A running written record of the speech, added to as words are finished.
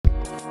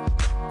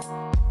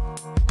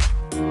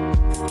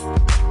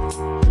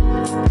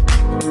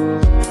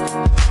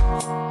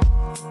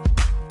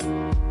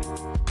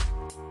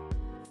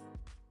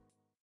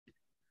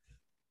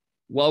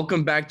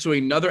Welcome back to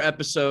another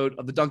episode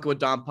of the Dunkin with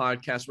Don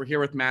podcast. We're here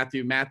with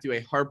Matthew. Matthew, a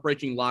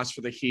heartbreaking loss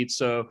for the Heat.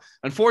 So,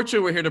 unfortunately,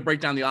 we're here to break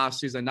down the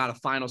offseason, not a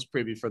finals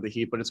preview for the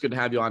Heat, but it's good to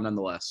have you on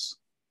nonetheless.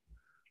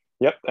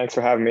 Yep, thanks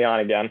for having me on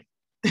again.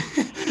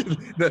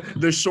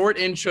 the short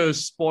intro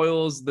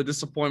spoils the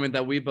disappointment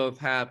that we both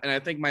have. And I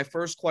think my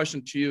first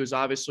question to you is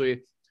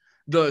obviously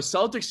the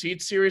Celtics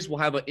Heat series will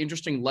have an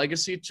interesting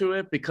legacy to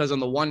it because on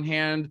the one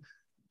hand,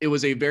 it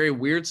was a very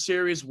weird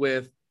series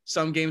with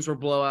some games were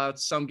blowouts,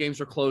 some games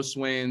were close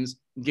wins.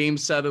 Game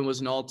 7 was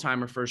an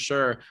all-timer for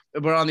sure.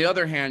 But on the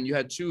other hand, you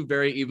had two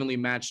very evenly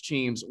matched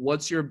teams.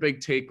 What's your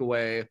big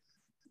takeaway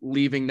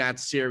leaving that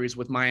series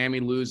with Miami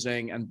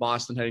losing and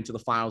Boston heading to the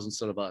finals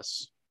instead of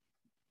us?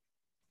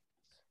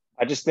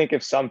 I just think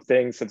if some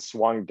things had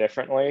swung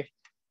differently,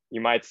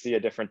 you might see a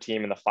different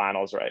team in the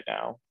finals right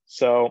now.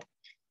 So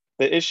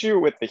the issue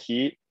with the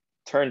Heat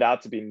turned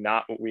out to be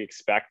not what we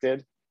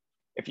expected.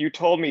 If you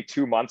told me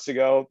 2 months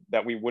ago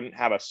that we wouldn't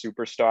have a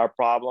superstar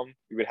problem,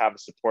 we would have a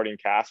supporting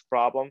cast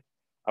problem,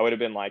 I would have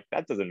been like,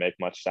 that doesn't make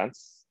much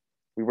sense.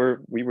 We were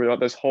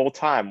this whole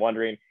time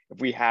wondering if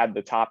we had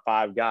the top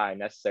 5 guy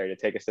necessary to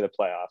take us to the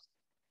playoffs.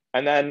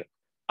 And then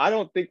I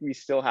don't think we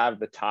still have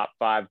the top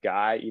 5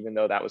 guy, even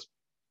though that was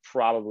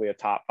probably a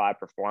top 5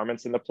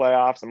 performance in the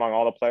playoffs among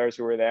all the players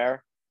who were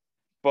there.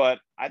 But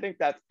I think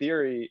that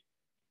theory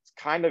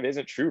kind of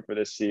isn't true for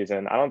this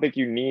season. I don't think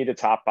you need a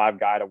top 5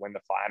 guy to win the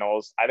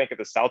finals. I think if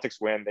the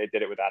Celtics win, they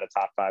did it without a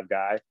top 5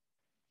 guy.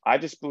 I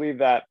just believe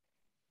that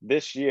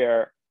this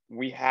year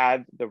we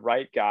had the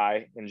right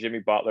guy in Jimmy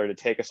Butler to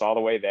take us all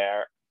the way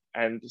there.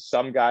 And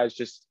some guys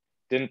just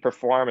didn't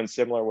perform in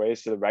similar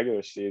ways to the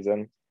regular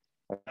season.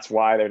 That's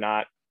why they're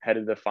not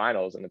headed to the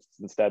finals and it's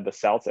instead the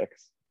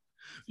Celtics.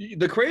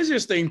 The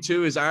craziest thing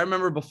too is I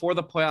remember before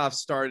the playoffs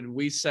started,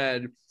 we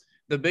said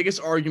the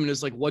biggest argument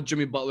is like, what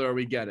Jimmy Butler are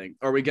we getting?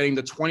 Are we getting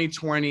the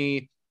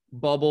 2020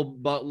 bubble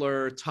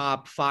Butler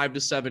top 5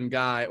 to 7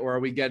 guy, or are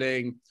we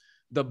getting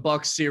the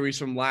Bucks series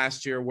from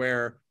last year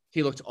where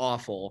he looked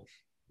awful?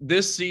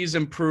 This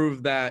season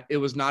proved that it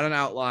was not an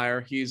outlier.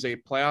 He's a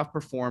playoff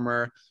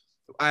performer.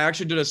 I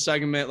actually did a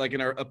segment like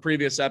in a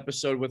previous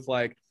episode with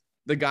like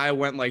the guy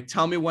went like,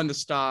 tell me when to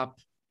stop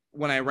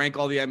when I rank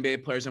all the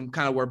NBA players and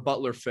kind of where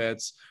Butler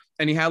fits.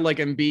 And he had like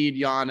Embiid,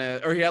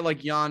 Giannis, or he had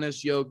like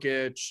Giannis,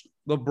 Jokic,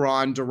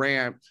 LeBron,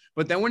 Durant.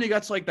 But then when you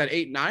got to like that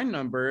 8-9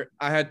 number,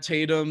 I had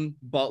Tatum,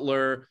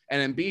 Butler,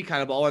 and Embiid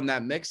kind of all in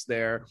that mix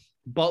there.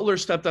 Butler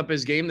stepped up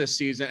his game this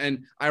season.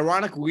 And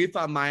ironically, we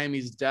thought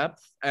Miami's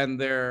depth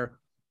and their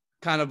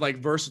kind of like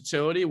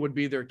versatility would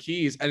be their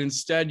keys. And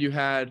instead you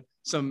had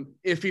some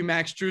iffy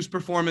Max Strus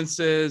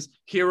performances.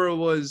 Herro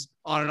was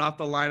on and off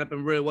the lineup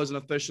and really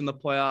wasn't efficient in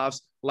the playoffs.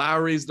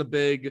 Lowry's the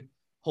big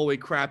holy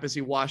crap as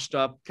he washed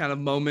up kind of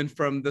moment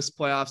from this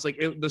playoffs.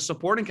 Like the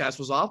supporting cast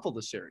was awful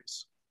this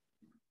series.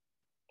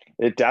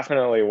 It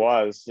definitely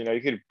was. You know,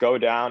 you could go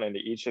down into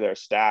each of their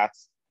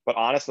stats, but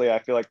honestly, I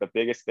feel like the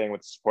biggest thing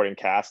with the supporting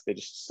cast, they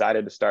just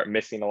decided to start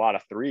missing a lot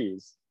of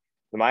threes.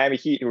 The Miami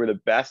Heat, who were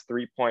the best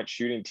 3-point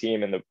shooting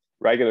team in the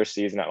regular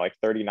season at like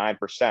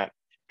 39%,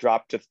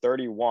 dropped to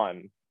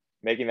 31,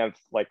 making them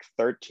like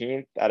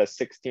 13th out of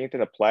 16th in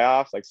the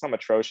playoffs, like some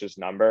atrocious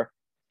number.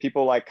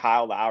 People like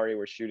Kyle Lowry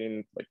were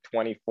shooting like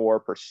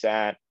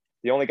 24%.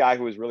 The only guy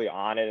who was really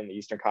on it in the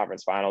Eastern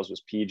Conference Finals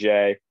was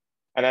PJ.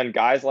 And then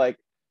guys like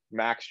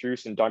Max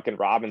Strus and Duncan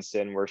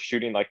Robinson were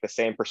shooting like the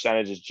same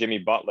percentage as Jimmy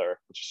Butler,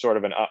 which is sort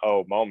of an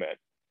uh-oh moment.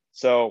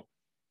 So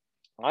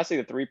honestly,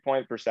 the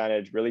 3-point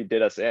percentage really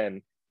did us in.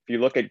 If you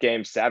look at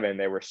game 7,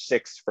 they were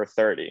 6 for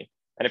 30.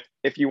 And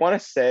if you want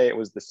to say it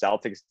was the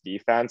Celtics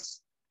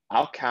defense,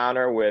 I'll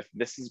counter with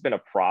this has been a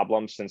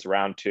problem since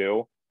round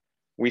 2.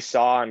 We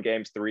saw in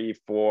games 3,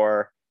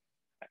 4,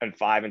 and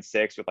 5 and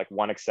 6, with like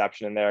one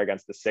exception in there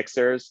against the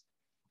Sixers,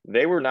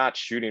 they were not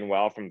shooting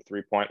well from the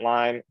 3-point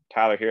line.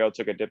 Tyler Herro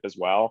took a dip as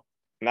well.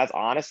 And that's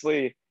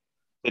honestly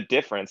the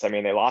difference. I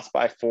mean, they lost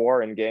by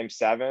 4 in game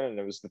 7, and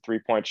it was the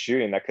 3-point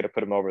shooting that could have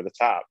put them over the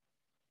top.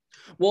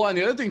 Well, and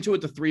the other thing too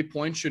with the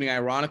 3-point shooting,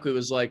 ironically,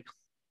 was like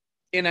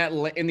in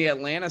the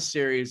Atlanta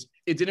series,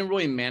 it didn't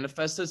really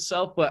manifest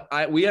itself, but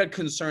we had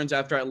concerns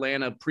after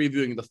Atlanta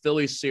previewing the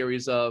Phillies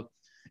series of,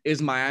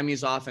 is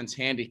Miami's offense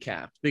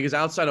handicapped? Because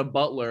outside of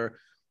Butler,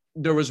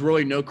 there was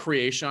really no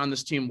creation on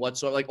this team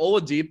whatsoever. Like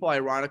Oladipo,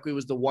 ironically,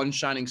 was the one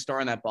shining star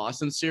in that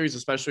Boston series,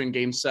 especially in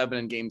game 7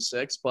 and game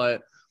 6.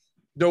 But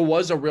there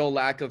was a real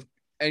lack of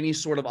any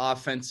sort of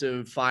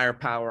offensive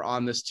firepower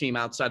on this team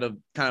outside of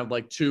kind of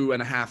like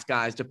 2.5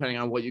 guys, depending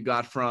on what you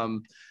got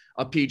from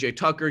a PJ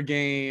Tucker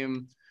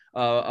game.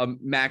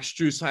 Max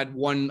Strus had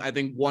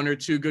one or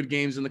two good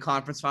games in the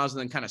conference finals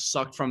and then kind of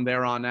sucked from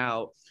there on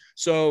out.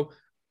 So,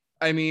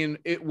 I mean,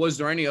 was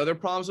there any other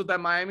problems with that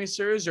Miami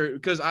series? Or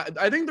because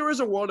I think there is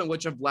a world in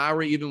which if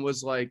Lowry even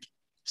was like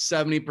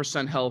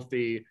 70%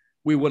 healthy,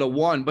 we would have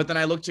won. But then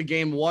I looked to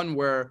game 1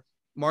 where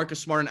Marcus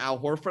Smart and Al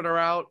Horford are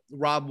out.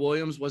 Rob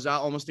Williams was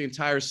out almost the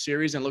entire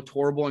series and looked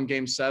horrible in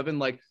game 7.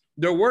 Like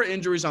there were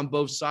injuries on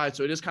both sides.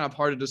 So it is kind of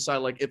hard to decide,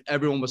 like if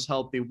everyone was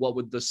healthy, what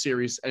would the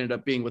series ended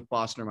up being with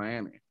Boston or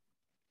Miami?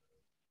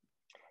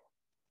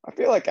 I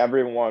feel like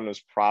everyone was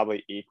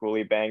probably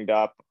equally banged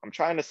up. I'm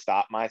trying to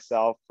stop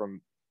myself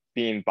from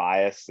being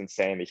biased and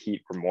saying the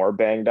Heat were more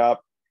banged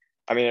up.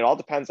 I mean, it all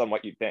depends on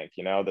what you think.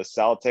 You know, the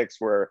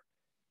Celtics were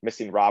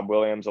missing Rob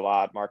Williams a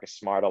lot, Marcus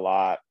Smart a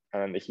lot,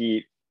 and the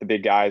Heat, the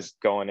big guys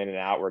going in and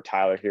out were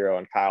Tyler Herro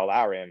and Kyle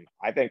Lowry. And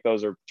I think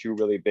those are two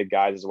really big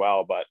guys as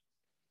well, but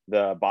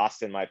the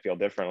Boston might feel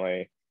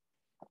differently.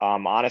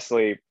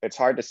 Honestly, it's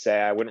hard to say.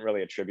 I wouldn't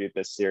really attribute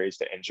this series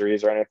to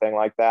injuries or anything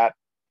like that,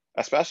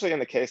 especially in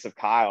the case of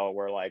Kyle,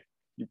 where like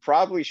you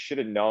probably should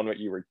have known what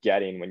you were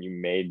getting when you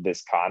made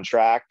this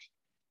contract.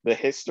 The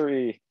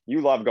history,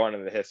 you love going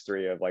into the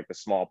history of like the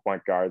small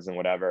point guards and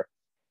whatever.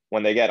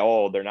 When they get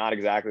old, they're not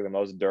exactly the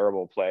most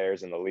durable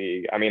players in the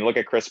league. I mean, look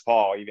at Chris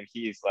Paul. Even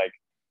he's like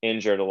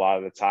injured a lot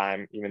of the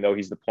time, even though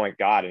he's the point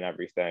guard and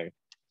everything.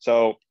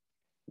 So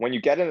when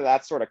you get into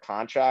that sort of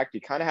contract,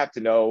 you kind of have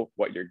to know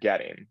what you're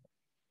getting.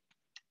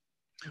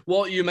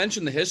 Well, you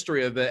mentioned the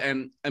history of it.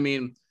 And I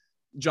mean,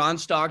 John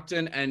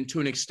Stockton and to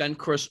an extent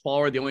Chris Paul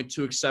are the only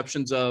two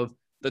exceptions of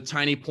the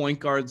tiny point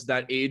guards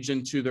that age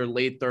into their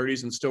late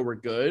 30s and still were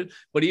good.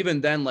 But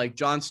even then, like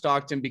John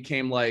Stockton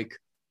became like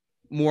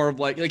more of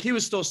like he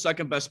was still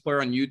second best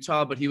player on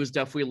Utah, but he was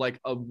definitely like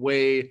a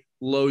way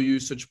low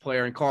usage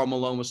player. And Karl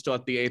Malone was still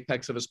at the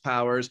apex of his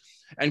powers.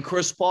 And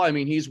Chris Paul, I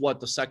mean, he's what,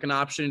 the second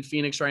option in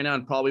Phoenix right now,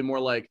 and probably more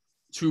like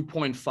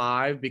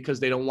 2.5 because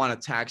they don't want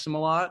to tax him a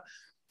lot.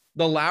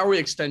 The Lowry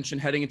extension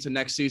heading into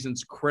next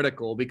season's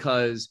critical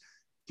because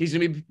he's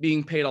going to be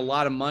being paid a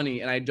lot of money.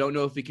 And I don't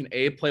know if he can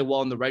A, play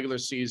well in the regular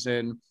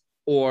season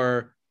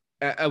or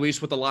at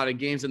least with a lot of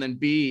games. And then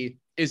B,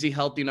 is he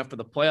healthy enough for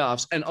the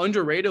playoffs? And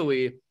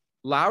underratedly,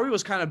 Lowry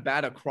was kind of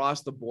bad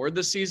across the board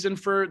this season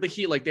for the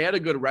Heat. Like they had a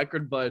good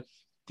record, but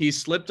he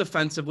slipped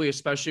defensively,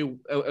 especially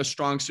a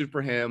strong suit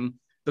for him.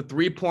 The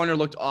three-pointer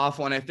looked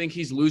awful, and I think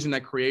he's losing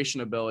that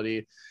creation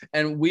ability.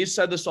 And we've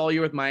said this all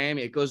year with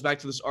Miami. It goes back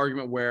to this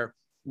argument where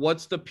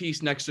what's the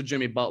piece next to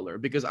Jimmy Butler?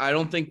 Because I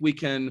don't think we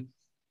can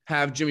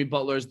have Jimmy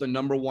Butler as the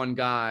number one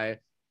guy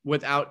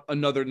without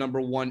another number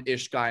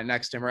one-ish guy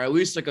next to him, or at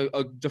least like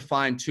a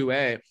defined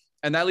 2A.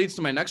 And that leads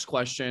to my next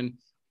question.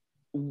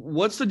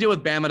 What's the deal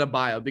with Bam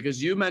Adebayo?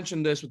 Because you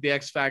mentioned this with the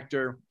X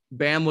Factor.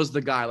 Bam was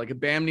the guy. Like if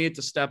Bam needed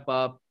to step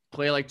up,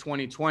 play like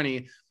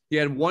 2020. He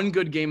had one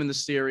good game in the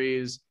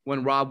series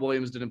when Rob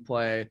Williams didn't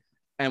play.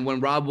 And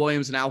when Rob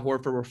Williams and Al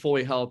Horford were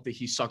fully healthy,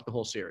 he sucked the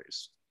whole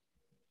series.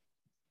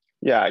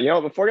 Yeah,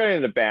 before getting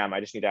into Bam,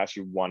 I just need to ask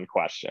you one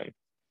question.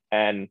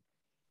 And,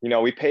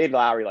 we paid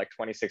Lowry like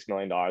 $26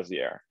 million a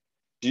year.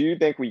 Do you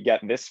think we get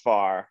this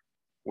far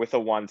with a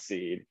 1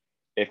 seed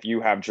if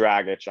you have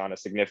Dragic on a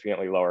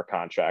significantly lower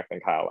contract than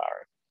Kyle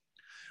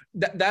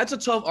Lowry? That's a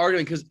tough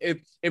argument because if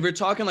you're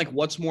talking like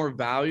what's more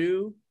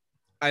value,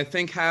 I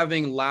think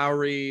having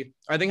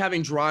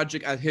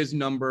Dragic at his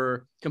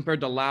number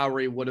compared to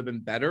Lowry would have been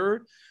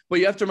better. But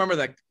you have to remember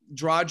that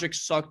Dragic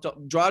sucked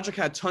up. Dragic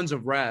had tons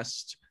of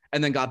rest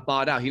and then got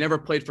bought out. He never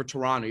played for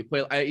Toronto.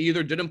 I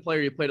either didn't play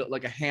or he played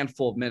like a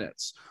handful of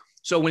minutes.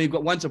 So when he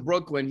went to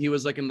Brooklyn, he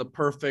was like in the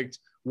perfect,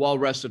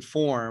 well-rested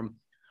form.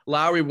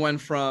 Lowry went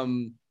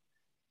from,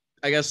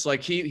 I guess,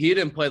 like he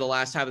didn't play the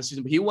last half of the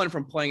season, but he went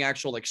from playing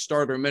actual like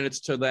starter minutes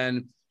to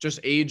then just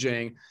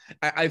aging.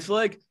 I feel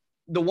like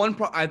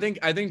I think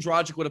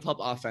Dragic would have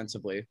helped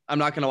offensively. I'm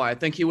not going to lie. I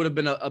think he would have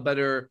been a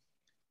better,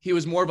 he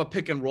was more of a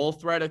pick and roll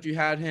threat if you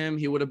had him.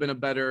 He would have been a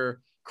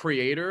better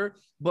creator.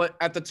 But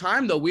at the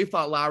time, though, we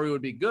thought Lowry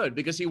would be good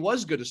because he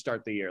was good to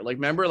start the year. Like,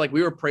 remember, like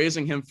we were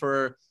praising him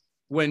for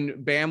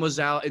when Bam was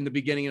out in the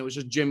beginning, it was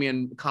just Jimmy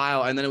and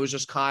Kyle, and then it was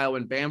just Kyle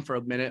and Bam for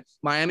a minute.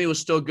 Miami was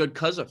still good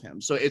because of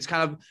him. So it's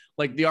kind of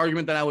like the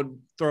argument that I would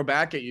throw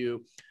back at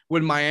you.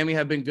 Would Miami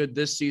have been good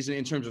this season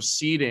in terms of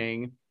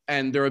seeding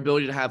and their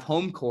ability to have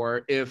home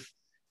court if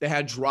they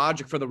had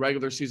Dragic for the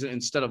regular season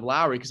instead of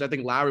Lowry? Because I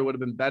think Lowry would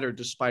have been better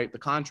despite the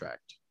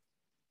contract.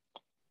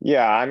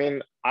 Yeah, I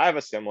mean, I have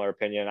a similar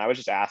opinion. I was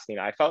just asking.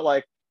 I felt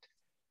like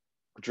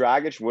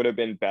Dragic would have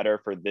been better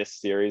for this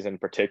series in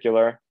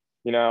particular.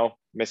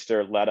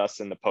 Mr. led us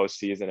in the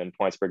postseason in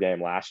points per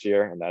game last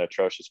year in that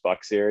atrocious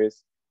Bucks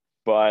series.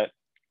 But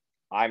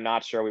I'm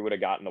not sure we would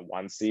have gotten the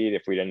 1 seed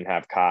if we didn't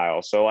have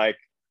Kyle. So, like,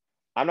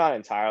 I'm not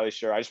entirely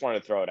sure. I just wanted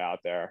to throw it out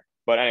there.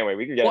 But anyway,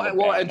 we can get into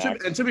Bam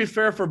and to be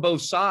fair for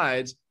both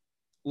sides,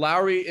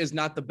 Lowry is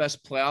not the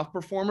best playoff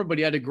performer, but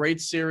he had a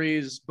great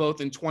series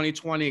both in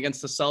 2020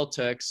 against the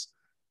Celtics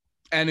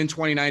and in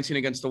 2019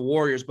 against the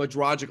Warriors. But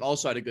Dragic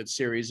also had a good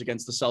series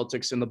against the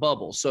Celtics in the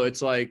bubble. So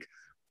it's like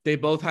they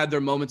both had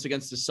their moments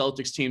against the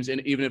Celtics teams,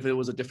 and even if it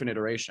was a different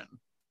iteration.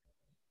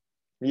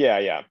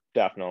 Yeah,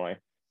 definitely.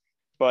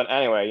 But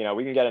anyway,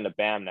 we can get into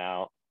Bam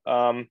now.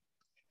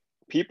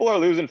 People are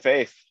losing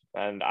faith,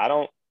 and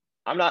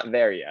I'm not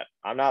there yet.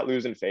 I'm not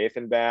losing faith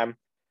in Bam.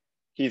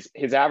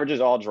 His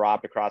averages all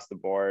dropped across the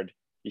board.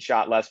 He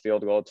shot less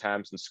field goal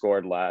attempts and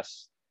scored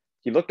less.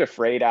 He looked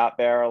afraid out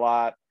there a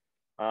lot.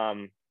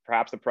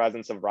 Perhaps the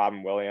presence of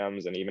Robin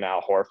Williams and even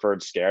Al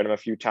Horford scared him a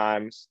few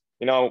times.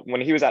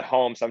 When he was at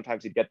home,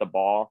 sometimes he'd get the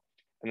ball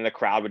and then the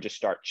crowd would just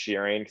start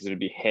cheering because it would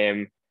be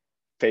him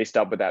faced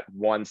up with that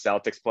one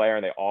Celtics player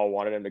and they all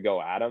wanted him to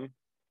go at him.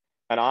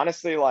 And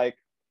honestly, like,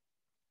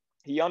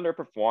 he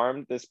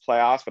underperformed this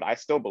playoffs, but I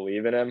still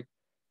believe in him.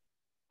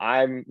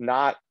 I'm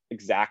not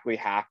exactly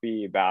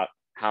happy about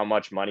how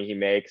much money he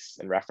makes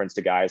in reference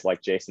to guys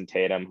like Jason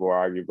Tatum, who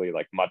are arguably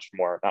like much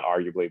more, not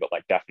arguably, but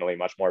like definitely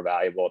much more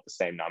valuable at the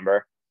same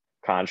number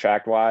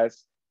contract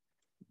wise.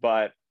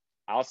 But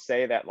I'll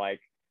say that like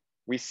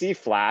we see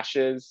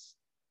flashes,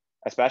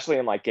 especially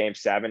in like game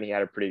 7, he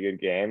had a pretty good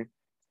game.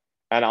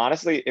 And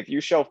honestly, if you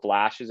show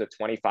flashes at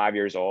 25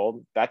 years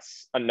old,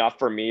 that's enough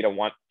for me to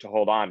want to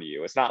hold on to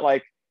you. It's not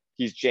like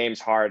he's James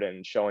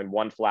Harden showing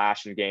one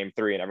flash in game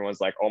 3 and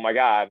everyone's like, oh my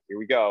God, here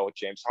we go,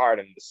 James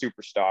Harden, the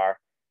superstar.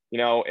 You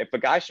know, if a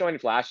guy's showing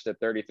flashes at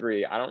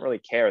 33, I don't really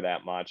care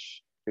that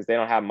much because they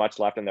don't have much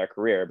left in their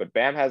career. But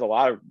Bam has a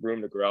lot of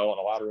room to grow and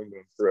a lot of room to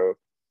improve.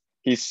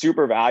 He's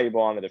super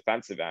valuable on the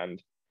defensive end.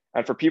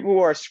 And for people who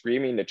are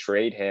screaming to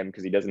trade him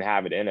because he doesn't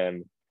have it in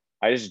him,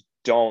 I just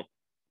don't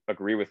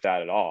agree with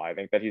that at all. I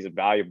think that he's a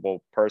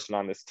valuable person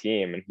on this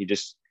team, and he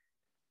just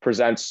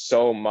presents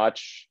so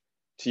much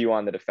to you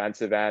on the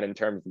defensive end in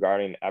terms of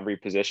guarding every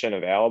position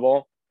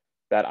available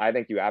that I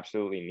think you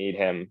absolutely need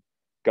him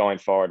going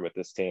forward with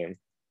this team.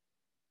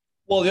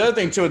 Well, the other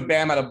thing too with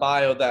Bam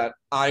Adebayo that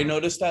I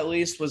noticed at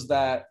least was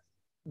that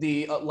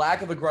the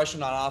lack of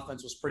aggression on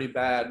offense was pretty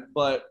bad.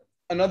 But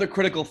another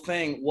critical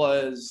thing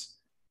is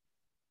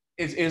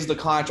the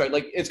contract.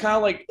 Like, it's kind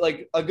of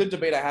like a good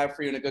debate I have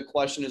for you and a good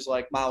question is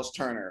like Miles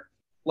Turner.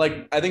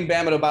 Like, I think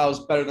Bam Adebayo is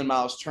better than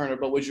Miles Turner,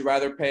 but would you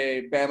rather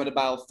pay Bam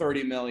Adebayo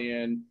 $30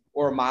 million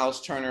or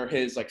Miles Turner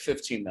his like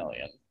 $15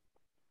 million?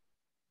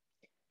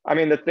 I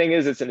mean, the thing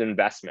is, it's an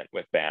investment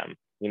with Bam.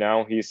 You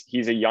know,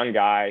 he's a young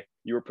guy.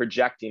 You were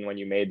projecting when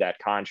you made that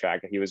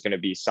contract that he was going to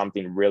be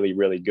something really,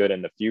 really good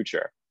in the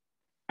future.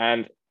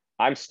 And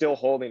I'm still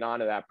holding on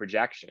to that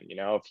projection. You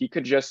know, if he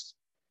could just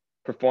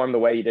perform the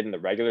way he did in the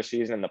regular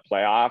season and the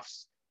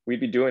playoffs,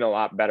 we'd be doing a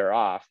lot better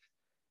off.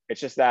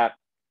 It's just that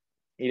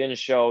he didn't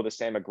show the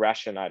same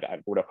aggression I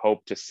would have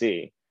hoped to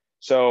see.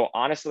 So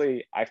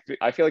honestly, I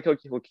feel like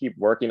he'll keep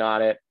working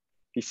on it.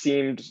 He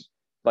seemed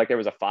like there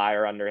was a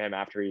fire under him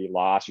after he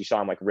lost. You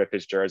saw him like rip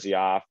his jersey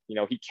off. You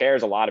know, he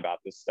cares a lot about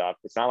this stuff.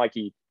 It's not like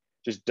he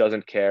just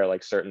doesn't care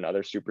like certain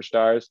other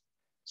superstars.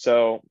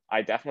 So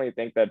I definitely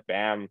think that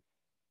Bam,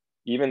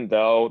 even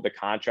though the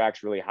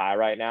contract's really high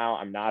right now,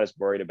 I'm not as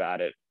worried about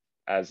it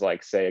as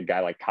like, say, a guy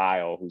like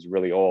Kyle, who's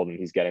really old and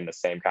he's getting the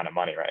same kind of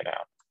money right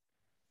now.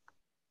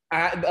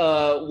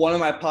 One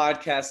of my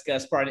podcast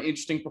guests brought an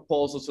interesting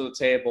proposal to the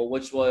table,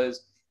 which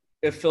was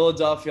if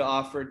Philadelphia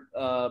offered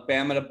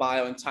Bam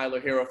Adebayo and Tyler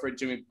Herro for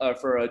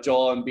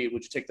Joel Embiid,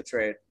 would you take the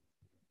trade?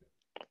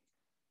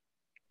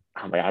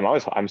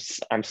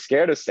 I'm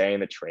scared of saying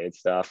the trade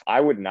stuff. I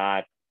would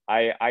not.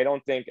 I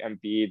don't think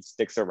Embiid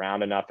sticks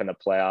around enough in the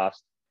playoffs.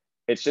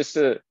 It's just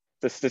the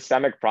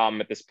systemic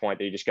problem at this point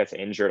that he just gets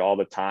injured all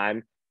the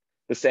time.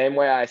 The same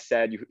way I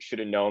said you should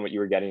have known what you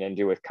were getting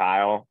into with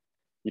Kyle,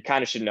 you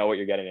kind of should know what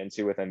you're getting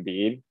into with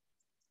Embiid.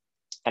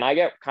 And I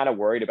get kind of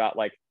worried about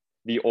like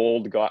the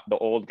old guy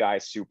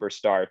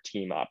superstar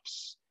team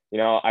ups. You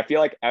know, I feel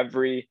like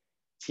every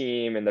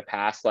team in the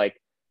past like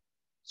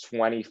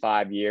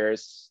 25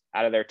 years,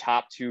 out of their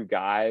top 2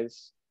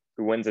 guys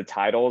who wins the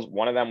titles,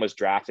 one of them was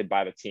drafted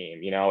by the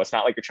team. You know, it's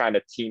not like you're trying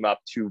to team up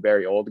 2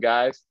 very old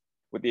guys,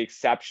 with the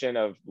exception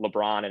of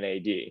LeBron and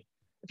AD.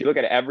 If you look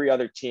at every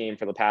other team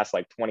for the past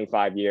like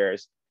 25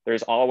 years,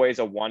 there's always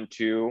a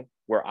 1-2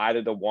 where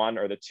either the 1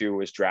 or the 2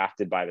 was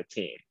drafted by the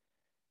team.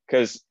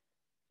 Because,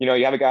 you know,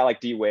 you have a guy like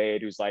D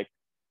Wade who's like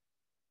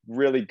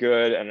really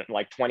good and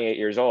like 28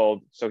 years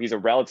old. So he's a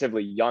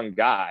relatively young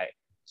guy.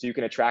 So you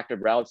can attract a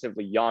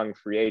relatively young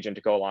free agent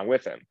to go along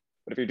with him.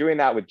 But if you're doing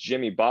that with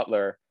Jimmy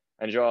Butler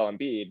and Joel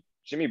Embiid,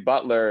 Jimmy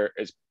Butler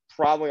is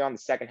probably on the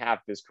second half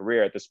of his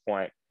career at this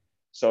point.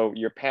 So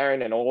you're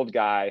pairing an old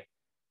guy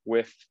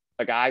with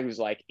a guy who's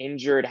like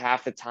injured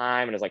half the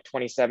time and is like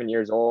 27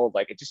 years old.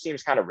 Like, it just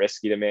seems kind of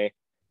risky to me.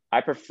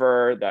 I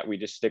prefer that we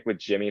just stick with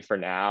Jimmy for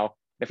now.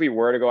 If we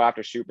were to go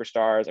after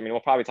superstars, I mean,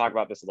 we'll probably talk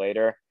about this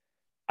later.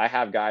 I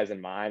have guys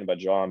in mind, but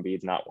Joel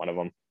Embiid's not one of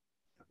them.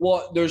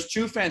 Well, there's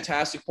 2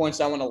 fantastic points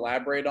I want to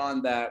elaborate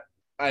on that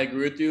I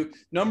agree with you.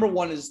 Number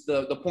one is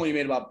the point you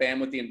made about Bam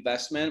with the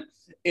investment.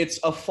 It's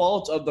a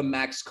fault of the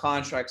max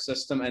contract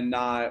system and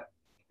not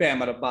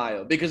Bam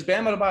Adebayo, because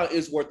Bam Adebayo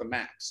is worth the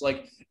max.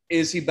 Like,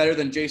 is he better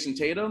than Jason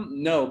Tatum?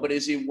 No, but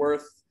is he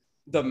worth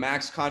the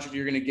max contract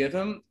you're going to give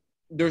him?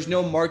 There's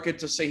no market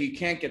to say he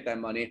can't get that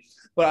money.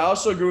 But I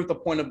also agree with the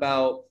point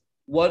about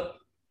what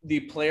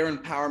the player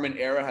empowerment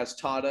era has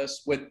taught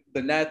us with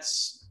the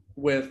Nets,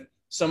 with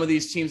some of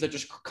these teams that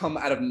just come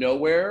out of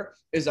nowhere,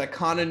 is that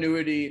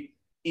continuity,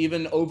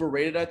 even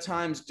overrated at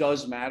times,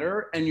 does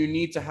matter. And you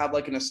need to have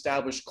like an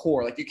established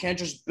core. Like, you can't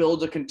just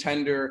build a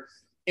contender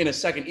in a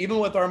second. Even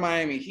with our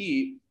Miami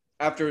Heat,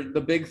 after the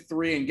big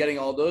 3 and getting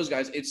all those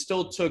guys, it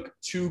still took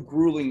 2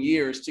 grueling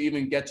years to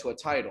even get to a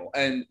title.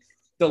 And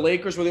the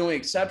Lakers were the only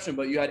exception,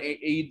 but you had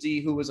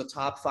AD, who was a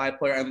top 5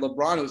 player, and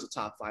LeBron, who was a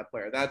top 5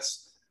 player.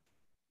 That's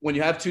when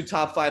you have two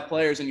top 5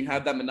 players and you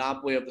have that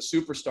monopoly of the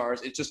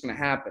superstars, it's just going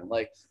to happen.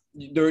 Like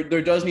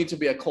there does need to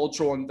be a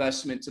cultural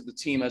investment to the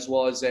team as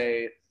well as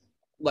a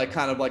like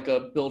kind of like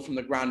a build from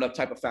the ground up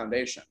type of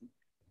foundation.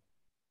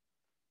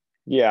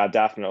 Yeah,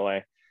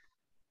 definitely.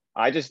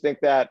 I just think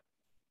that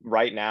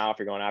right now, if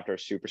you're going after a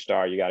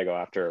superstar, you got to go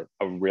after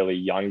a really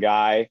young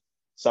guy,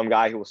 some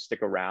guy who will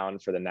stick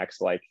around for the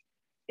next like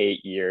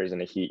 8 years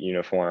in a Heat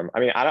uniform. I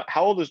mean,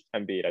 how old is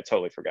Embiid? I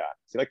totally forgot.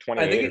 Is he like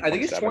 28 or I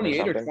think he's 27 or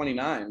 28 or something?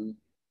 29.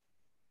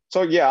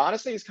 So yeah,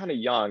 honestly, he's kind of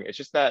young. It's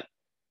just that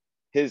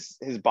his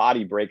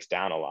body breaks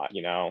down a lot,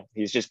 you know.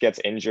 He just gets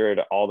injured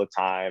all the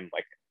time.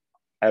 Like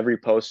every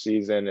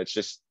postseason, it's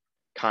just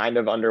kind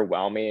of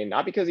underwhelming.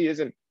 Not because he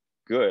isn't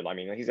good. I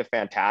mean, he's a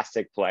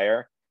fantastic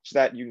player. Just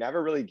that you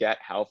never really get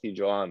healthy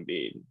Joel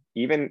Embiid.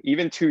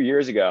 Even 2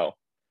 years ago,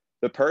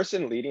 the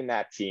person leading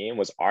that team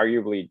was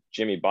arguably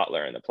Jimmy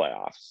Butler in the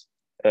playoffs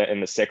in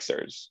the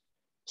Sixers.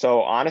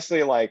 So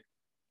honestly, like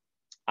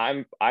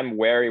I'm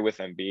wary with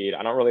Embiid.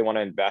 I don't really want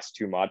to invest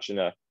too much in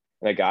a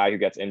guy who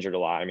gets injured a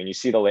lot. I mean, you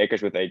see the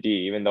Lakers with AD,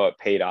 even though it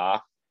paid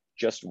off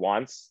just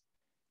once,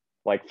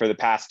 like for the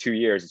past 2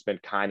 years, it's been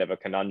kind of a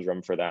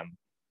conundrum for them.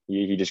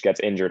 He just gets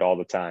injured all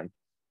the time.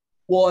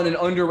 Well, in an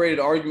underrated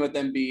argument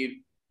with Embiid,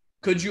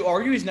 could you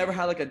argue he's never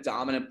had like a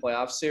dominant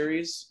playoff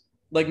series?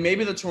 Like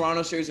maybe the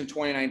Toronto series in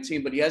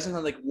 2019, but he hasn't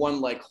had like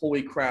one like,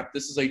 holy crap,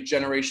 this is a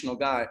generational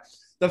guy.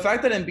 The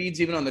fact that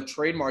Embiid's even on the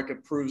trade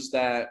market proves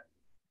that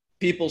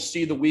people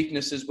see the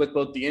weaknesses with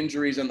both the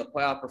injuries and the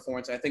playoff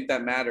performance. I think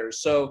that matters.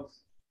 So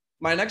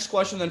my next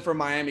question then for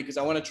Miami, because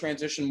I want to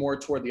transition more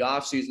toward the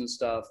offseason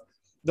stuff.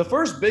 The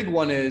first big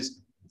one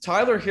is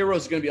Tyler Herro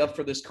is going to be up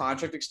for this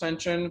contract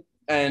extension.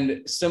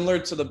 And similar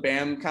to the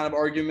Bam kind of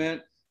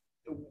argument,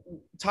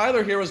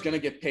 Tyler Herro is going to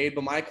get paid.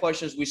 But my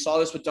question is, we saw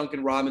this with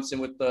Duncan Robinson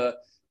with the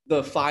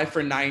 5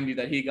 for 90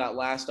 that he got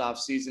last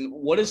offseason.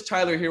 What is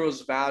Tyler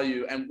Herro's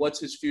value and what's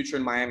his future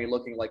in Miami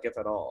looking like, if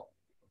at all?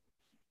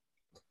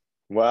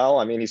 Well,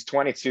 I mean, he's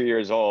 22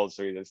 years old,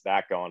 so he has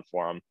that going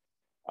for him.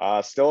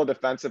 Still a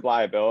defensive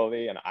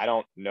liability, and I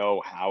don't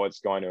know how it's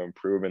going to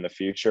improve in the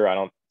future. I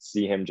don't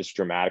see him just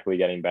dramatically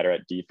getting better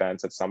at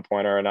defense at some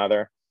point or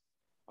another.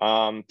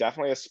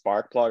 Definitely a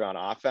spark plug on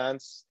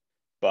offense,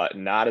 but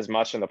not as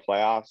much in the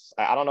playoffs.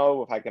 I don't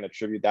know if I can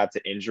attribute that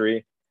to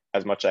injury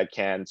as much as I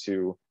can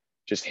to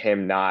just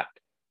him not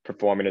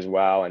performing as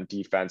well and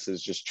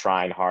defenses just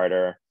trying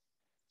harder.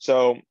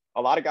 So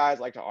a lot of guys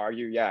like to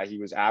argue, yeah, he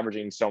was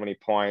averaging so many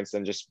points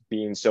and just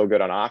being so good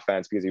on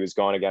offense because he was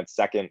going against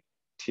second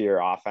tier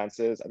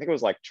offenses. I think it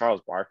was like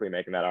Charles Barkley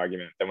making that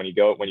argument that when you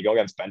go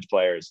against bench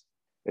players,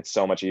 it's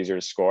so much easier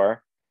to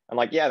score. And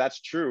like, yeah,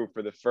 that's true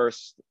for the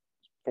first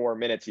 4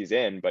 minutes he's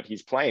in, but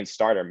he's playing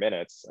starter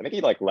minutes. I think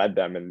he like led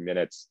them in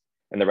minutes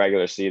in the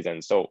regular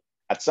season. So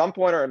at some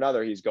point or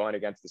another, he's going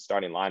against the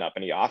starting lineup,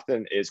 and he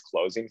often is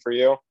closing for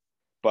you.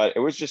 But it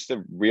was just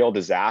a real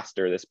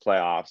disaster this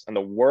playoffs. And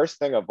the worst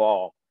thing of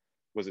all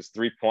was his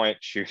 3-point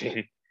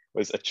shooting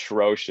was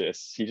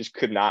atrocious. He just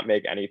could not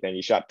make anything.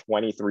 He shot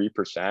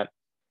 23%,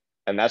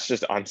 and that's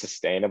just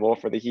unsustainable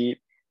for the Heat.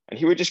 And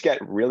he would just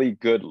get really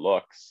good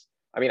looks.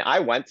 I mean, I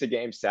went to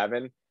game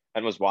 7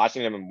 and was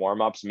watching him in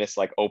warmups miss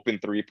like open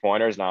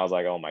 3-pointers, and I was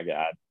like, oh my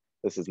God,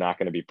 this is not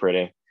going to be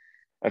pretty.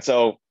 And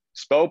so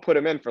Spo put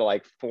him in for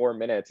like 4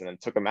 minutes and then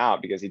took him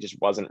out because he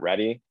just wasn't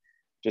ready,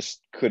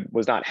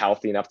 was not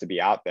healthy enough to be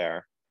out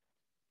there.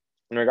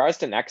 In regards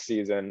to next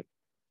season,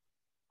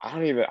 I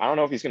don't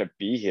know if he's going to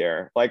be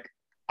here. Like,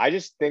 I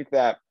just think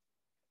that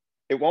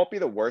it won't be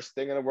the worst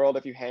thing in the world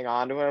if you hang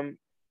on to him.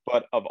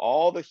 But of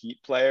all the Heat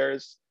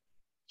players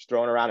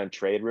thrown around in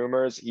trade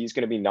rumors, he's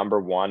going to be number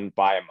 1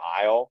 by a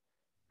mile.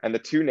 And the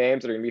 2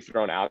 names that are going to be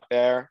thrown out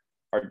there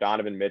are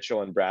Donovan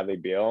Mitchell and Bradley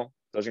Beal.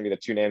 Those are going to be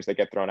the 2 names that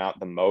get thrown out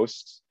the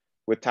most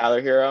with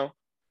Tyler Herro.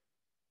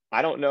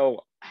 I don't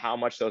know how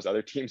much those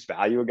other teams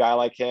value a guy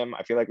like him.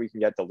 I feel like we can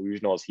get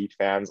delusional as Heat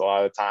fans a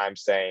lot of the time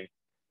saying,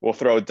 we'll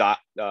throw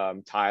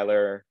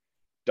Tyler,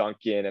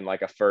 Dunkin, and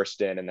like a first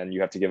in, and then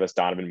you have to give us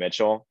Donovan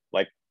Mitchell.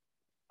 Like,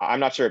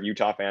 I'm not sure if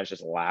Utah fans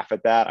just laugh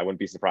at that. I wouldn't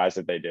be surprised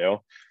if they do.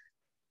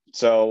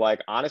 So,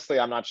 like, honestly,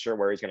 I'm not sure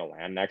where he's going to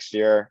land next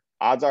year.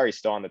 Odds are he's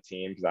still on the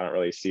team because I don't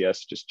really see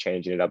us just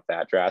changing it up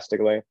that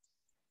drastically.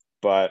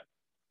 But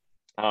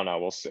I don't know.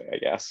 We'll see, I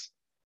guess.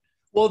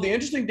 Well, the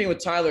interesting thing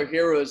with Tyler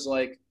Herro is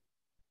like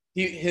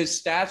his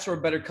stats were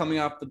better coming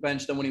off the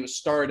bench than when he was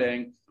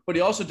starting, but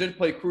he also did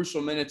play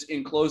crucial minutes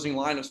in closing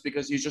lineups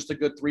because he's just a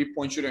good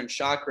 3-point shooter and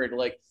shot creator.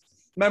 Like,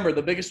 remember,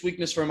 the biggest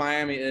weakness for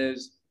Miami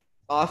is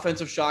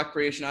offensive shot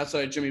creation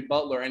outside of Jimmy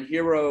Butler, and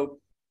Herro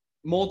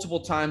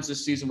multiple times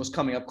this season was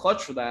coming up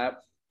clutch for that.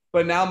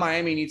 But now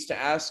Miami needs to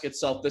ask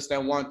itself this,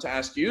 and I want to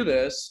ask you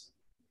this.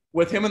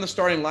 With him in the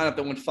starting lineup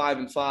that went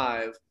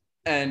 5-5,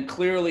 and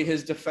clearly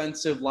his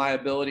defensive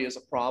liability is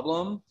a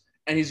problem,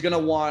 and he's going to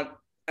want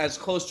as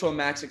close to a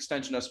max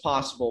extension as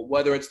possible,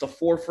 whether it's the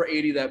 4 for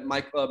 80 that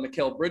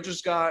Mikal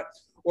Bridges got,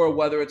 or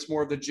whether it's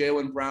more of the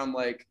Jaylen Brown,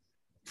 like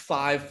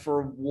 5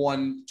 for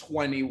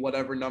 120,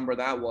 whatever number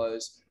that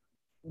was.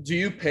 do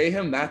you pay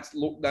him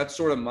that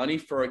sort of money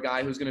for a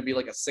guy who's going to be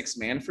like a six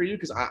man for you?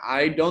 Because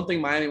I don't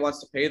think Miami wants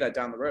to pay that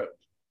down the road.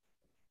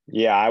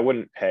 Yeah, I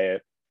wouldn't pay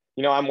it.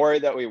 I'm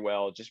worried that we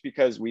will, just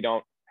because we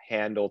don't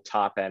handle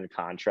top end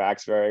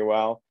contracts very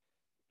well.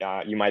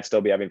 You might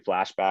still be having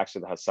flashbacks to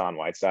the Hassan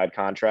Whiteside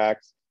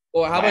contracts.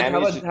 Well, how about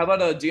Miami's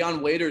just,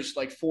 Dion Waiters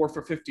like 4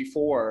 for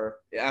 54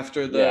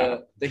 after yeah,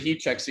 the heat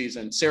check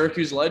season?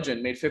 Syracuse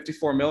legend made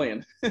 54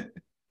 million.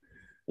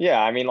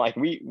 yeah. I mean, like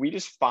we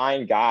just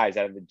find guys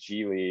out of the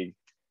G League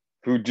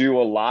who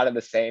do a lot of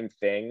the same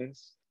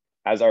things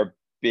as our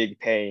big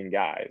paying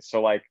guys.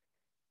 So like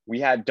we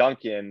had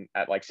Dunkin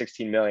at like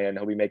 16 million.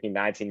 He'll be making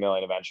 19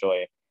 million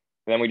eventually.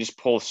 And then we just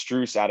pull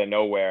Strus out of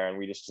nowhere and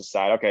we just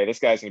decide, okay, this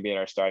guy's going to be in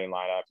our starting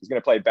lineup. He's going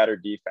to play better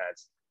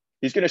defense.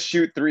 He's going to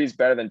shoot threes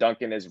better than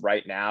Dunkin is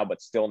right now,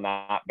 but still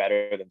not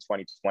better than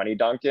 2020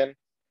 Dunkin.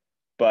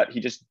 But he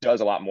just does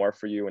a lot more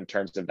for you in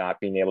terms of not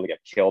being able to get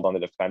killed on the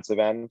defensive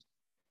end.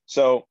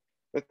 So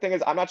the thing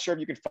is, I'm not sure if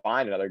you can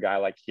find another guy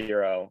like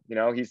Herro.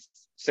 He's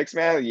six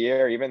man of the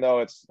year, even though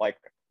it's like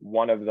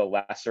one of the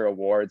lesser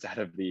awards out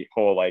of the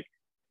whole like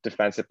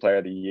defensive player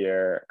of the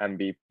year,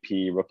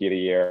 MVP, rookie of the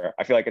year.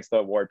 I feel like it's the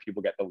award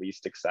people get the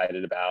least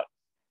excited about.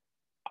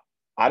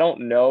 I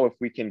don't know if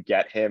we can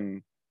get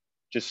him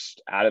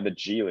just out of the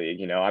G League.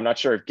 I'm not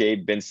sure if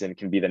Gabe Vincent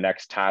can be the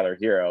next Tyler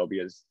Herro,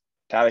 because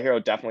Tyler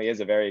Herro definitely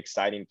is a very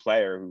exciting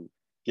player who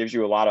gives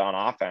you a lot on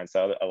offense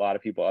that a lot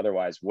of people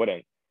otherwise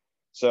wouldn't.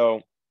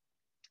 So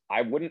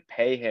I wouldn't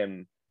pay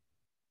him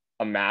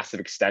a massive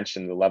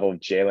extension to the level of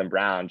Jaylen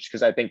Brown, just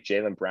because I think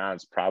Jaylen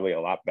Brown's probably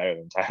a lot better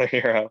than Tyler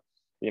Herro.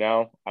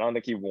 I don't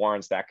think he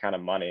warrants that kind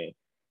of money.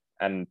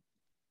 And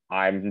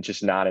I'm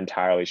just not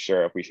entirely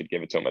sure if we should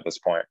give it to him at this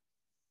point.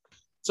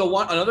 So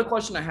another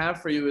question I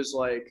have for you is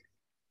like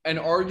an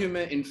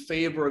argument in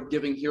favor of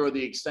giving Herro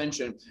the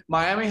extension.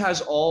 Miami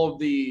has all of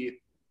the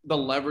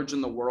leverage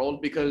in the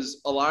world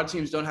because a lot of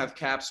teams don't have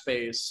cap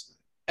space,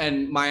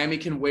 and Miami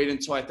can wait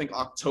until I think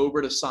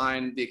October to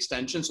sign the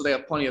extension, so they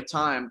have plenty of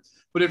time.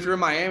 But if you're in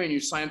Miami and you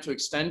sign to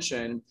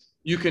extension,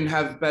 you can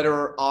have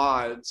better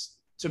odds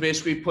to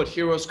basically put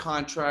Herro's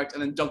contract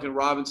and then Duncan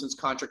Robinson's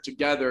contract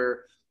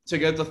together to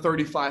get the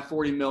 35,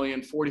 40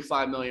 million,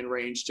 45 million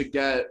range to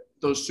get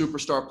those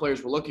superstar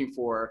players we're looking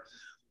for.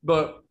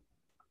 But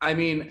I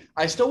mean,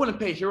 I still wouldn't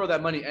pay Herro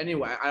that money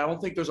anyway. I don't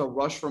think there's a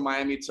rush for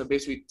Miami to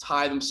basically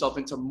tie themselves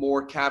into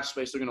more cap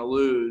space they're going to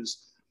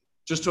lose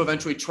just to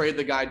eventually trade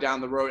the guy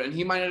down the road. And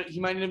he might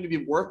even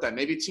be worth that.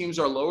 Maybe teams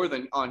are lower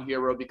than on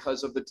Herro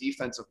because of the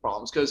defensive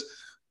problems. Because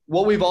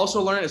what we've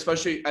also learned,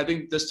 especially I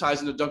think this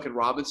ties into Duncan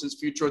Robinson's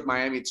future with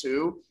Miami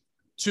too,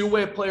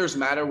 two-way players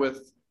matter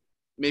with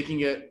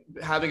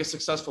having a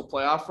successful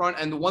playoff run.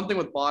 And the one thing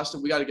with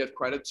Boston we got to give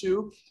credit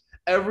to,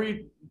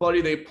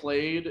 everybody they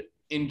played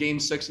in game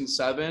 6 and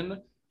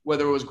 7,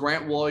 whether it was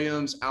Grant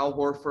Williams, Al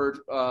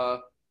Horford,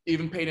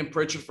 even Peyton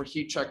Pritchard for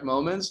heat check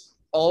moments,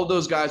 all of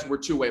those guys were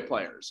two-way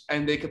players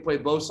and they could play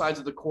both sides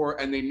of the court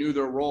and they knew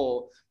their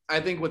role. I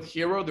think with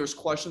Herro, there's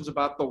questions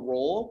about the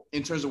role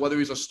in terms of whether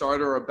he's a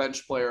starter or a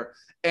bench player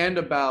and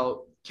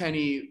about can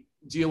he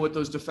deal with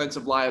those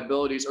defensive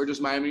liabilities, or does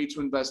Miami need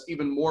to invest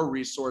even more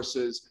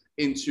resources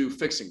into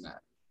fixing that?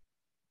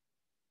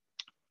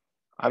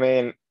 I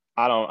mean,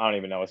 I don't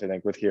even know what to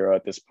think with Herro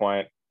at this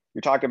point.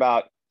 You talk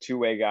about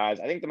two-way guys.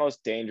 I think the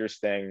most dangerous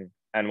thing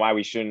and why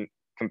we shouldn't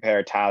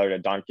compare Tyler to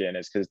Duncan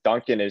is because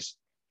Duncan is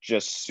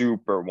just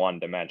super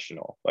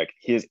one-dimensional. Like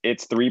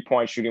it's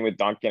 3-point shooting with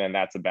Duncan and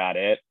that's about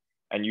it.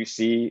 And you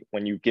see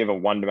when you give a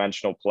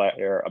one-dimensional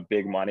player a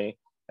big money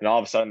and all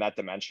of a sudden that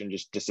dimension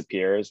just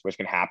disappears, which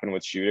can happen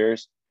with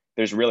shooters,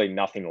 there's really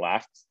nothing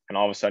left. And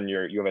all of a sudden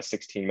you have a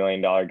 $16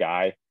 million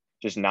guy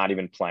just not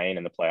even playing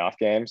in the playoff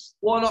games.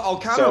 Well, no, I'll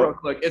counter real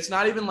quick. It's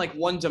not even like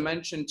one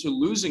dimension to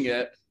losing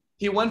it.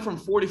 He went from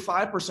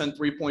 45%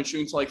 3-point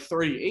shooting to like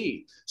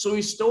 38. So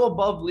he's still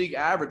above league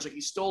average. Like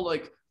he's still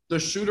like the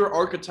shooter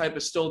archetype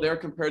is still there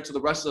compared to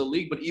the rest of the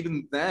league. But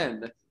even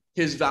then,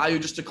 his value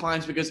just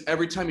declines because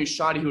every time he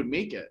shot, he would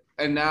make it.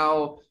 And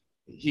now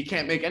he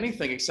can't make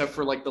anything except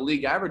for like the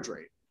league average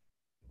rate.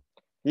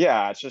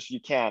 Yeah, it's just you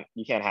can't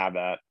have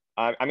that.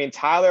 I mean,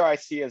 Tyler, I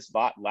see as a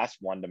lot less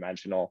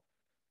one-dimensional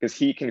because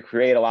he can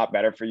create a lot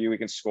better for you. He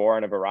can score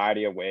in a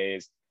variety of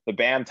ways. The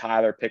Bam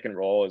Tyler pick and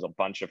roll is a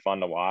bunch of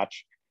fun to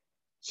watch.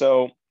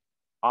 So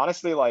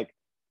honestly, like,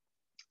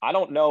 I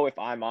don't know if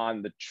I'm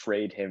on the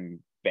trade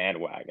him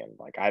bandwagon.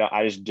 Like,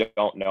 I just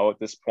don't know at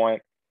this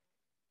point.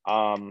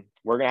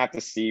 We're gonna have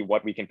to see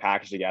what we can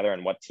package together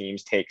and what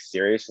teams take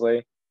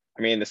seriously.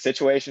 I mean, the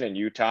situation in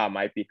Utah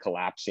might be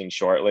collapsing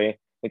shortly. I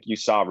think you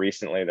saw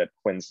recently that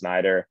Quinn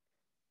Snyder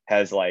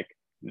has like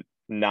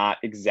not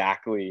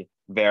exactly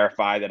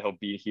verified that he'll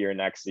be here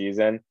next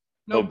season.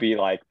 Nope. He'll be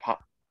like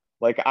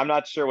I'm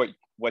not sure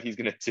what he's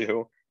gonna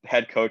do. The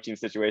head coaching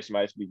situation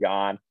might be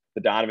gone.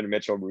 The Donovan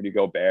Mitchell, Rudy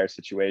Gobert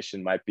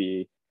situation might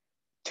be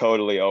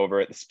totally over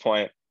at this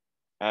point.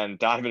 And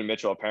Donovan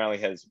Mitchell apparently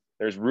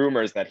there's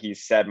rumors that he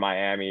said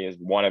Miami is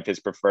one of his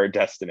preferred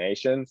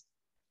destinations.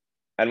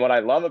 And what I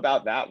love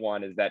about that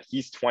one is that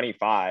he's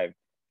 25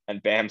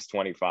 and Bam's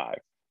 25.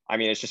 I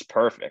mean, it's just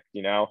perfect,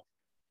 you know?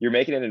 You're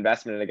making an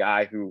investment in a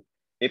guy who,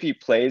 if he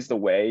plays the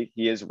way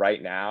he is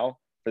right now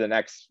for the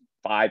next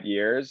 5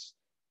 years,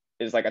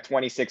 is like a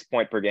 26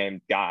 point per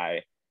game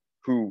guy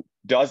who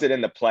does it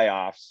in the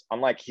playoffs.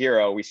 Unlike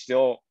Herro, we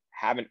still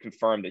haven't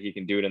confirmed that he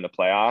can do it in the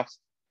playoffs.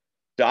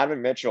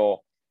 Donovan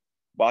Mitchell,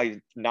 while he's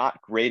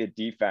not great at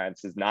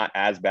defense, is not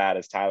as bad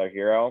as Tyler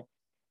Herro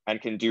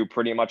and can do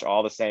pretty much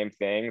all the same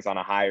things on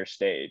a higher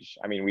stage.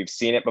 I mean, we've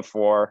seen it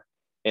before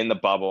in the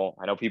bubble.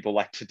 I know people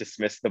like to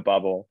dismiss the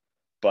bubble,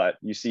 but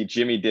you see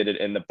Jimmy did it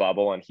in the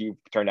bubble and he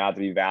turned out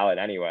to be valid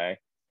anyway.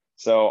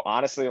 So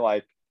honestly,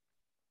 like,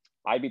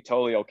 I'd be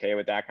totally okay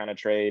with that kind of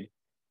trade.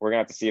 We're gonna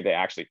have to see if they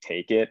actually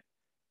take it.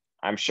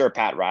 I'm sure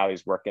Pat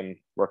Riley's working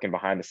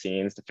behind the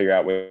scenes to figure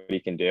out what he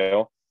can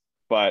do,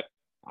 but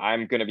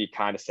I'm gonna be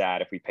kind of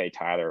sad if we pay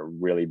Tyler a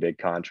really big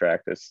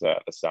contract this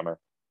summer.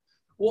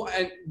 Well,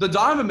 and the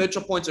Donovan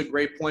Mitchell point's a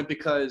great point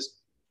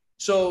because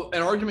so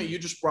an argument you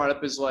just brought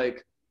up is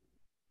like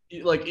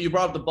you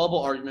brought up the bubble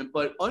argument,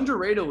 but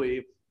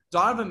underratedly,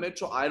 Donovan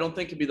Mitchell, I don't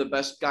think could be the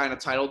best guy in a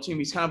title team.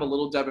 He's kind of a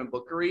little Devin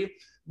Booker-y.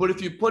 But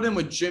if you put him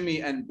with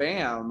Jimmy and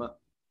Bam,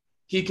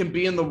 he can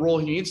be in the role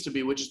he needs to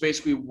be, which is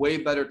basically way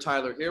better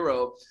Tyler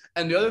Herro.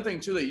 And the other thing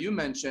too that you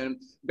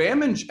mentioned,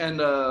 Bam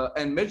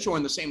and Mitchell are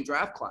in the same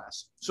draft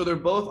class, so they're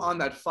both on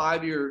that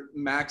 5-year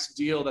max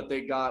deal that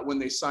they got when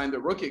they signed their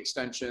rookie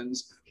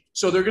extensions.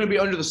 So they're going to be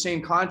under the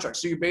same contract.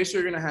 So you're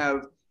basically going to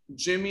have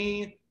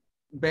Jimmy,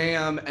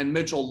 Bam, and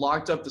Mitchell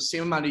locked up the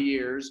same amount of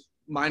years,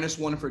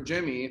 -1 for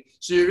Jimmy.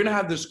 So you're going to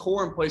have this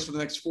core in place for the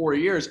next 4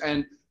 years.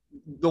 And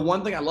the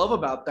one thing I love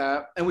about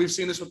that, and we've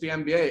seen this with the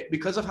NBA,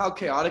 because of how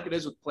chaotic it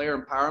is with player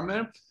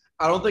empowerment,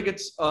 I don't think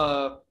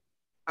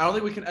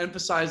we can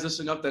emphasize this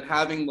enough, that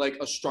having like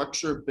a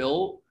structure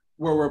built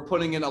where we're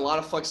putting in a lot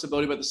of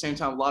flexibility, but at the same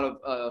time, a lot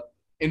of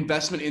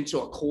investment into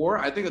a core.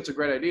 I think that's a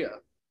great idea.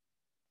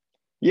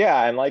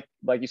 Yeah, and like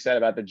you said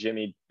about the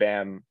Jimmy,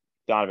 Bam,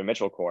 Donovan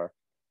Mitchell core,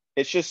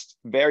 it's just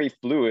very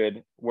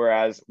fluid.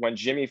 Whereas when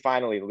Jimmy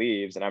finally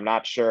leaves, and I'm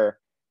not sure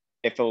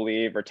if he'll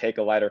leave or take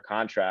a lighter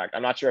contract,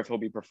 I'm not sure if he'll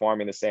be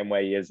performing the same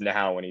way he is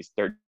now when he's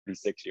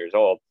 36 years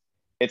old.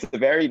 It's a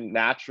very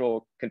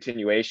natural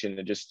continuation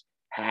to just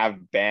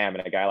have Bam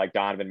and a guy like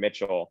Donovan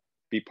Mitchell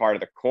be part of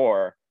the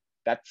core.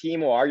 That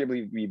team will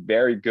arguably be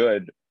very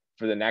good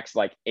for the next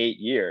like 8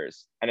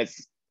 years. And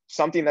it's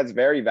something that's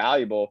very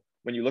valuable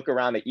when you look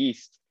around the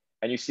East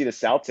and you see the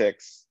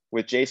Celtics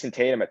with Jason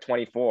Tatum at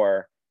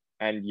 24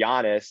 and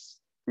Giannis,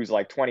 who's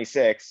like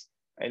 26.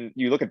 And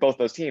you look at both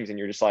those teams and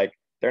you're just like,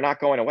 they're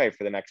not going away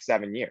for the next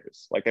 7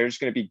 years. Like, they're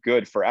just going to be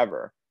good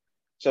forever.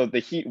 So the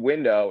Heat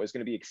window is going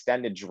to be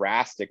extended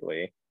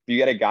drastically. If you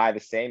get a guy the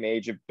same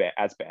age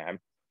as Bam,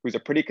 who's a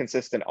pretty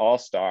consistent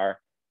all-star.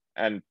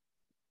 And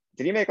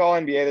did he make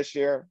All-NBA this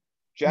year?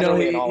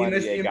 Generally an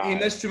All-NBA guy. He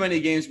missed too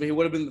many games, but he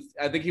would have been,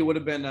 I think he would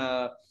have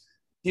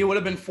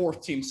been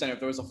fourth team center if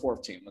there was a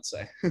fourth team, let's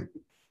say.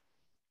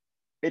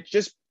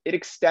 It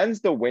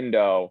extends the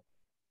window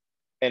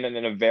in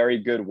a very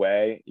good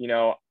way. You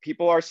know,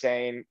 people are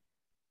saying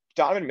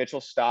Donovan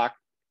Mitchell's stock,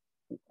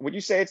 would you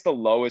say it's the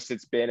lowest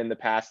it's been in the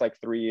past like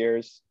 3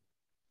 years?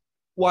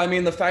 Well, I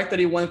mean, the fact that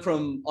he went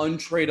from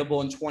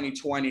untradeable in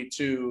 2020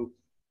 to,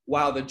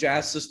 wow, the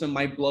Jazz system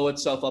might blow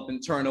itself up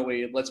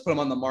internally, let's put him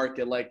on the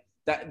market. Like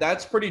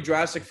that's pretty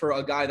drastic for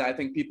a guy that I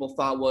think people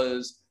thought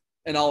was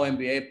an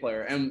all-NBA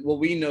player. And what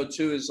we know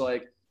too is,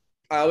 like,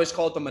 I always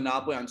call it the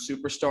monopoly on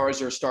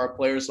superstars or star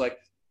players. Like,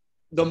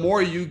 the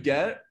more you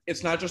get,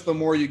 it's not just the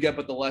more you get,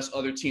 but the less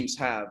other teams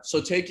have. So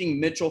taking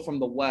Mitchell from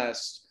the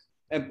West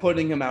and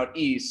putting him out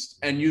East,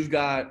 and you've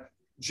got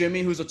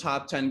Jimmy, who's a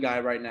top 10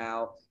 guy right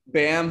now,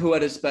 Bam, who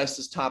at his best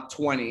is top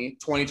 20,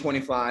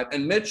 25,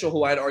 and Mitchell,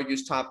 who I'd argue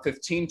is top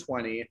 15,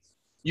 20.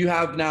 You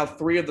have now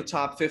 3 of the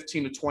top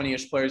 15 to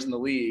 20-ish players in the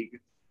league.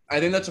 I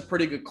think that's a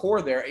pretty good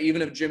core there,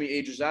 even if Jimmy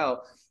ages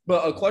out.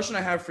 But a question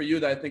I have for you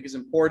that I think is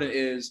important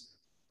is,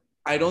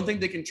 I don't think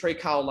they can trade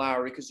Kyle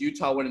Lowry because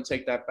Utah wouldn't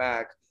take that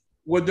back.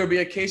 Would there be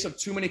a case of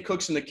too many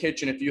cooks in the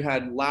kitchen if you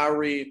had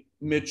Lowry,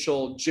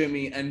 Mitchell,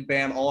 Jimmy, and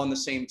Bam all on the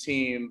same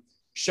team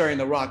sharing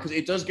the rock? Because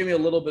it does give me a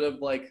little bit of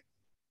like,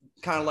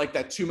 kind of like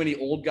that too many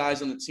old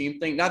guys on the team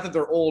thing. Not that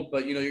they're old,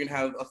 but, you know, you're going to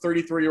have a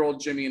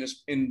 33-year-old Jimmy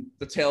in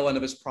the tail end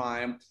of his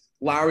prime.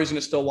 Lowry's going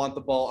to still want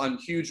the ball on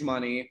huge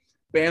money.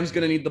 Bam's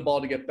going to need the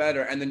ball to get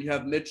better. And then you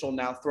have Mitchell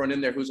now thrown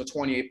in there, who's a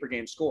 28 per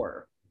game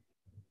scorer.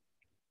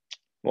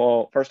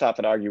 Well, first off,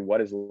 I'd argue, what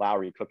is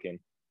Lowry cooking?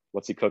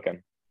 What's he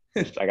cooking?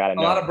 I got to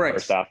know. A lot of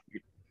bricks. First off,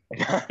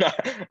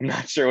 I'm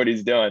not sure what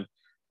he's doing.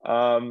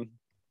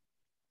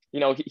 You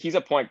know, he's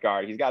a point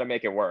guard. He's got to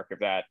make it work if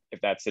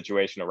that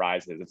situation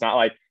arises. It's not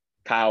like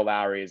Kyle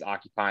Lowry is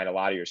occupying a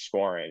lot of your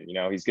scoring. You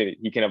know,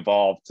 he can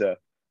evolve to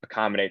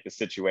accommodate the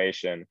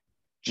situation.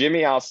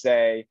 Jimmy, I'll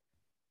say,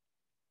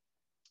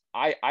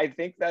 I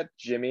think that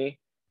Jimmy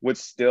would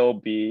still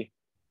be,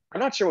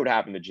 I'm not sure what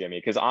happened to Jimmy,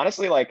 because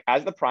honestly, like,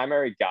 as the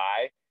primary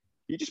guy,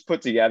 he just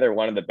put together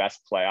one of the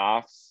best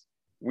playoffs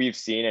we've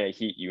seen in a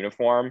Heat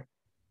uniform.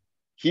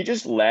 he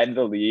just led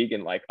the league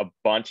in like a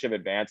bunch of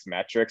advanced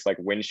metrics, like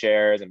win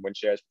shares and win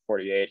shares for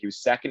 48. He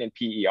was second in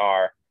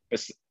PER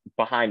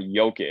behind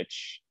Jokic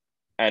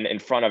and in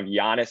front of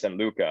Giannis and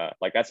Luka.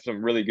 Like that's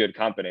some really good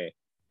company.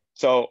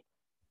 So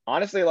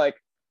honestly, like,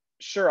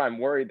 sure, I'm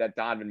worried that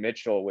Donovan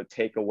Mitchell would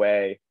take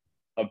away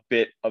a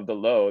bit of the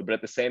load, but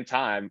at the same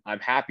time, I'm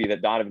happy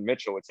that Donovan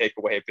Mitchell would take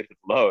away a bit of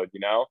the load, you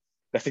know?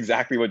 That's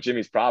exactly what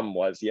Jimmy's problem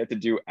was. He had to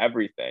do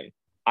everything.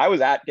 I was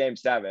at game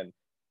 7,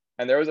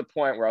 and there was a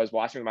point where I was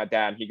watching with my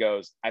dad, and he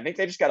goes, I think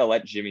they just got to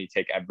let Jimmy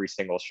take every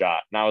single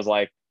shot. And I was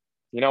like,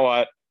 you know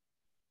what?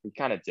 We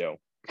kind of do.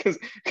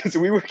 Because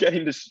we were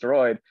getting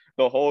destroyed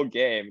the whole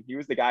game. He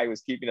was the guy who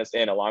was keeping us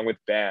in along with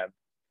Bam.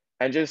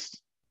 And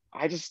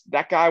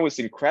that guy was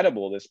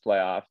incredible this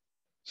playoff.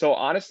 So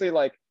honestly,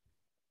 like,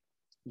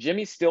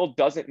 Jimmy still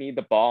doesn't need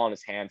the ball in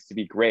his hands to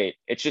be great.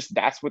 It's just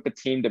that's what the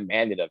team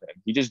demanded of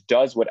him. He just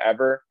does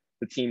whatever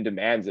the team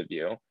demands of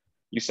you.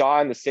 You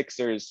saw in the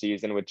Sixers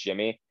season with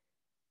Jimmy,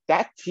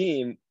 that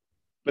team,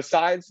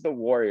 besides the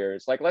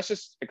Warriors, like let's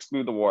just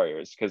exclude the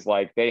Warriors because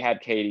like they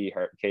had KD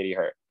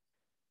hurt.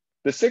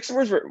 The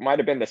Sixers might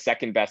have been the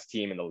second best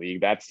team in the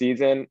league that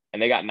season,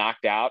 and they got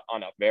knocked out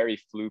on a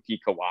very fluky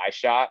Kawhi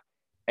shot.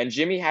 And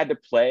Jimmy had to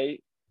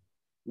play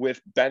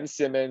with Ben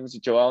Simmons,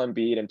 Joel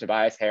Embiid, and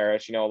Tobias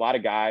Harris, you know, a lot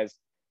of guys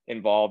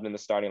involved in the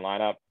starting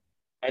lineup.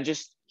 And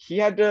just he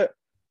had to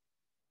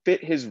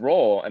fit his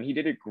role, and he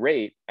did it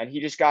great. And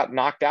he just got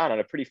knocked down on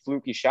a pretty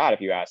fluky shot,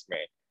 if you ask me.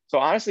 So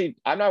honestly,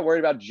 I'm not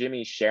worried about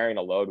Jimmy sharing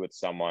a load with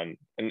someone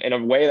in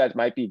a way that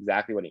might be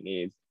exactly what he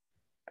needs.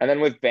 And then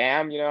with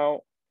Bam, you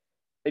know,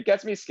 it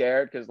gets me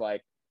scared because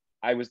like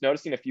I was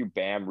noticing a few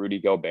Bam Rudy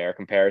Gobert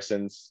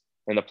comparisons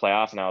in the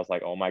playoffs, and I was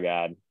like, oh my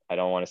God, I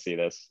don't want to see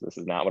this. This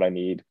is not what I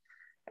need.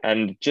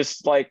 And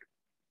just like,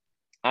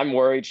 I'm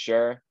worried,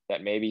 sure,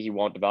 that maybe he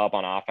won't develop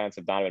on offense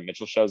if Donovan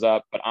Mitchell shows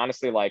up. But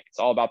honestly, like, it's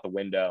all about the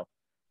window.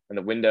 And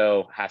the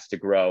window has to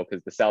grow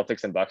because the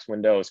Celtics and Bucks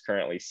window is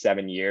currently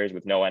 7 years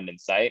with no end in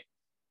sight.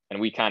 And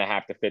we kind of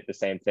have to fit the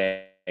same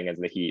thing as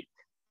the Heat.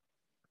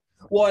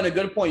 Well, and a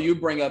good point you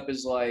bring up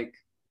is like,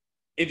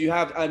 if you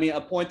have, I mean,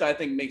 a point that I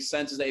think makes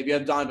sense is that if you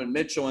have Donovan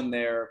Mitchell in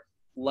there,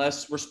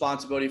 less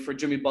responsibility for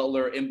Jimmy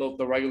Butler in both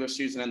the regular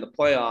season and the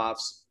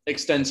playoffs,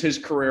 extends his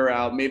career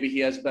out. Maybe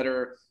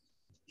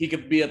he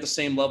could be at the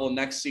same level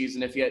next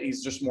season if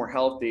he's just more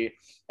healthy.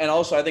 And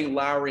also, I think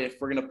Lowry, if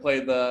we're going to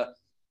play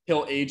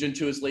he'll age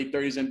into his late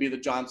 30s and be the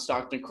John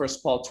Stockton, Chris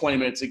Paul 20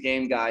 minutes a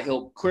game guy.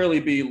 He'll clearly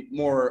be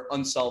more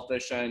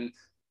unselfish and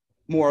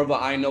more of a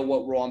I know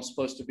what role I'm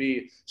supposed to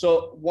be.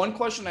 So one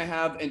question I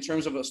have in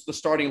terms of the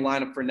starting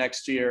lineup for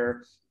next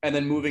year, and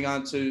then moving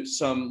on to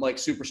some like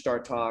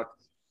superstar talk.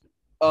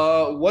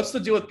 What's the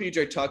deal with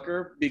PJ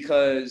Tucker?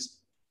 Because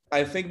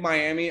I think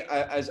Miami,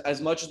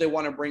 as much as they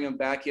want to bring him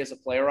back, he has a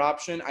player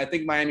option. I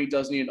think Miami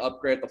does need an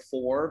upgrade at the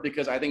 4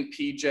 because I think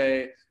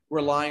PJ,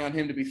 relying on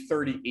him to be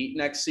 38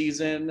 next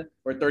season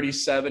or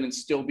 37 and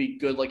still be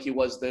good like he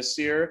was this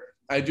year,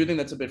 I do think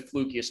that's a bit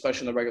fluky,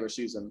 especially in the regular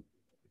season.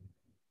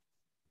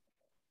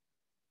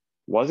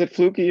 Was it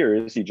fluky or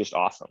is he just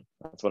awesome?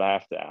 That's what I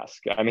have to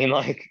ask. I mean,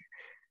 like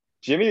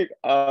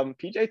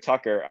PJ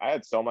Tucker, I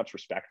had so much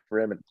respect for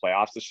him in the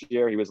playoffs this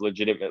year. He was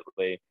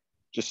legitimately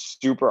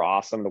just super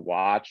awesome to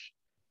watch.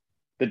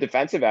 The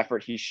defensive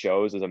effort he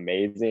shows is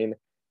amazing.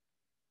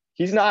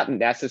 He's not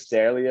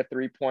necessarily a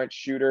 3-point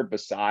shooter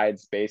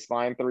besides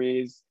baseline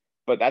threes,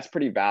 but that's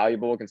pretty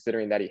valuable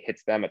considering that he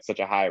hits them at such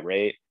a high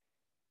rate.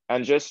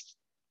 And just,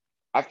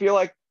 I feel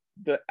like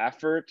the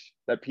effort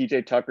that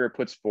PJ Tucker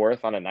puts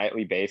forth on a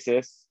nightly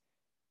basis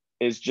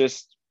is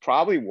just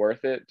probably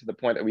worth it to the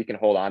point that we can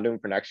hold on to him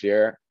for next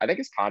year. I think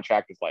his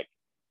contract is like,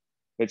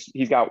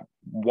 he's got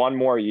one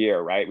more year,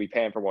 right? We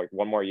pay him for like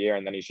one more year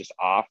and then he's just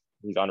off.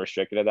 He's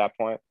unrestricted at that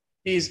point.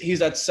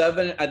 He's at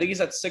 7. I think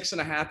he's at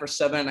 6.5 or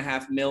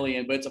 7.5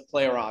 million, but it's a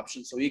player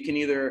option. So he can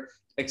either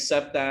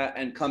accept that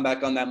and come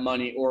back on that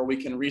money, or we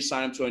can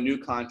re-sign him to a new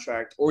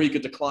contract, or he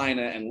could decline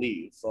it and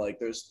leave. So like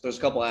there's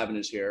a couple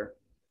avenues here.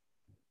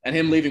 And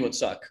him leaving would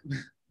suck.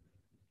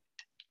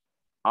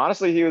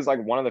 Honestly, he was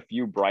like one of the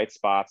few bright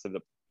spots of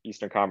the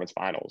Eastern Conference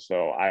Finals.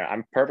 So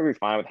I'm perfectly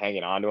fine with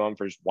hanging on to him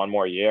for just one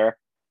more year.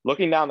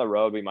 Looking down the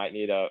road, we might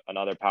need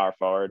another power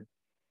forward.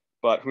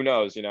 But who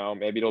knows, you know,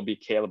 maybe it'll be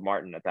Caleb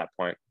Martin at that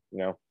point. You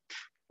know,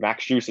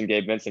 Max Strus and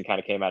Gabe Vincent kind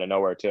of came out of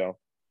nowhere too.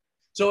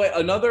 So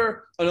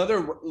another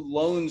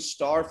lone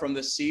star from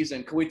this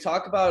season. Can we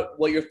talk about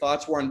what your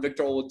thoughts were on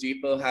Victor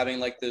Oladipo having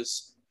like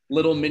this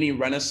little mini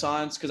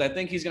renaissance? Because I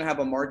think he's going to have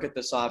a market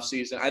this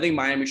offseason. I think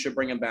Miami should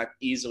bring him back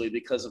easily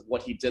because of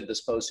what he did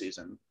this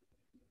postseason.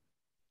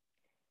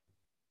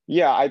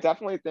 Yeah, I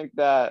definitely think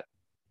that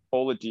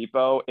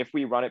Oladipo, if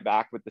we run it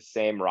back with the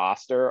same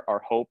roster,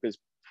 our hope is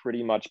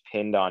pretty much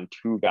pinned on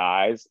 2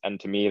 guys. And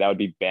to me, that would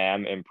be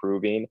Bam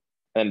improving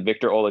and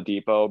Victor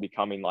Oladipo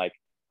becoming like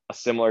a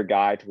similar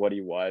guy to what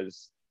he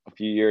was a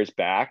few years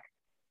back.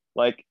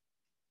 Like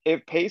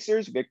if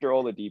Pacers Victor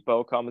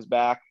Oladipo comes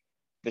back,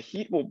 the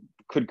Heat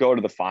could go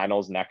to the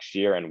finals next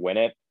year and win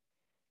it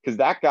because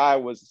that guy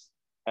was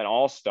an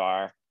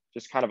all-star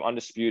just kind of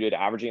undisputed,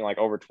 averaging like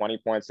over 20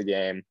 points a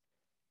game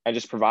and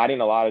just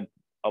providing a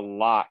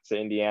lot to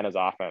Indiana's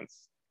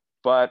offense.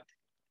 But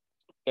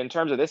in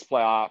terms of this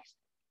playoffs,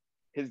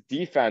 his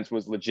defense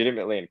was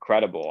legitimately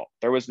incredible.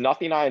 There was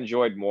nothing I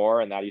enjoyed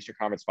more in that Eastern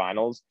Conference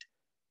Finals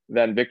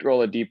than Victor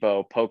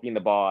Oladipo poking the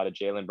ball out of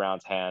Jaylen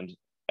Brown's hand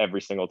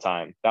every single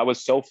time. That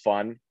was so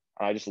fun.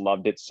 I just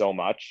loved it so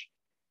much.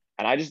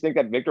 And I just think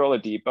that Victor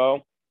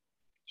Oladipo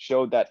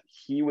showed that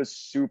he was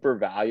super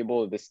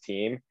valuable to this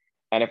team.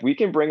 And if we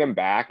can bring him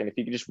back and if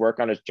he can just work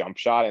on his jump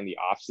shot in the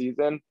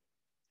offseason,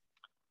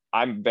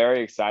 I'm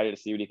very excited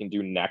to see what he can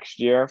do next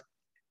year.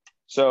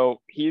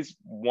 So he's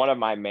one of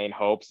my main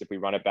hopes if we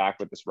run it back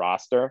with this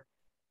roster.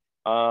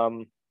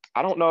 I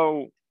don't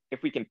know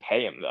if we can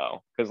pay him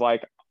though, because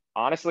like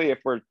honestly, if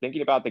we're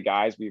thinking about the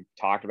guys we've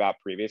talked about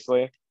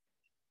previously,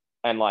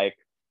 and like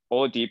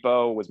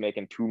Oladipo was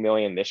making $2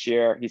 million this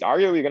year, he's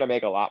arguably going to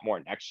make a lot more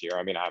next year.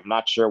 I mean, I'm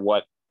not sure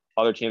what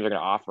other teams are going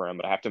to offer him,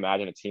 but I have to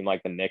imagine a team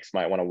like the Knicks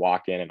might want to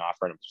walk in and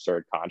offer an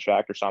absurd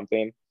contract or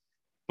something.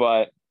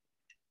 But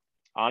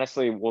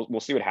honestly, we'll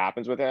see what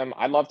happens with him.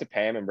 I'd love to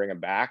pay him and bring him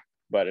back,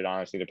 but it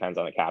honestly depends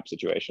on the cap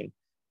situation.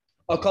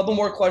 A couple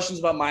more questions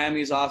about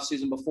Miami's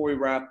offseason before we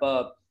wrap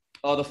up.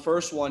 The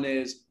first one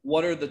is,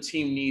 what are the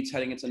team needs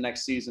heading into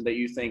next season that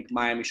you think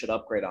Miami should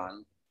upgrade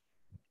on?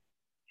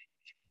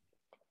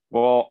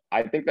 Well,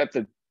 I think that's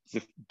a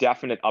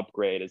definite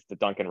upgrade is the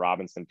Duncan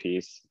Robinson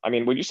piece. I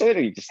mean, would you say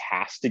that he just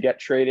has to get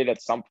traded at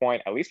some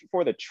point, at least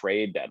before the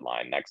trade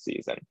deadline next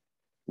season?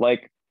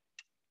 Like,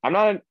 I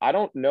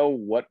don't know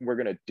what we're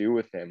going to do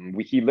with him.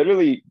 He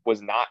literally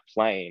was not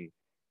playing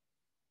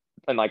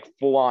in like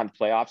full on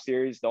playoff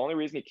series. The only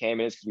reason he came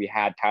in is because we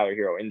had Tyler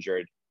Herro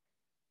injured.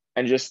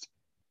 And just,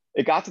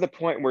 it got to the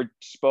point where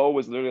Spo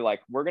was literally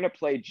like, we're going to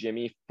play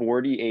Jimmy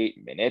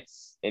 48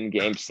 minutes in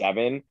game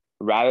 7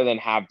 rather than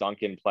have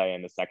Duncan play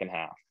in the second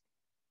half.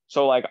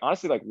 So like,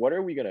 honestly, like, what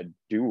are we going to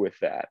do with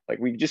that? Like,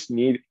 we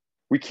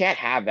can't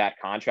have that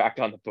contract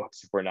on the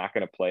books if we're not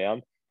going to play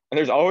him. And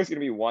there's always going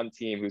to be one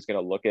team who's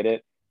going to look at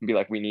it and be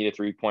like, we need a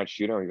 3-point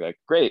shooter. And we'll be like,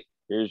 great,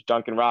 here's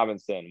Duncan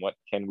Robinson. What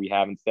can we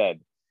have instead?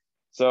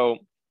 So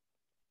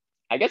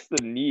I guess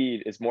the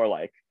need is more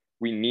like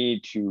we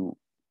need to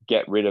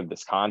get rid of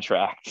this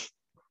contract.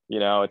 You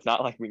know, it's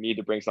not like we need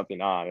to bring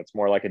something on. It's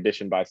more like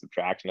addition by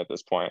subtraction at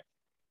this point.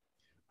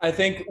 I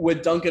think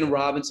with Duncan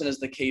Robinson as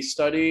the case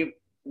study,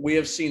 we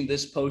have seen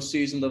this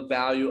postseason the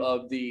value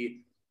of the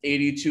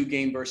 82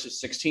 game versus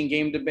 16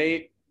 game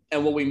debate.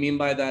 And what we mean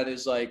by that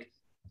is like,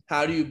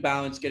 how do you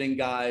balance getting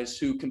guys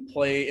who can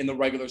play in the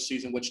regular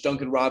season, which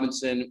Duncan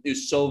Robinson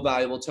is so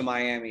valuable to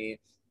Miami.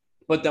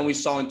 But then we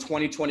saw in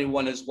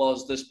 2021 as well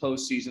as this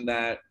postseason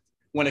that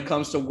when it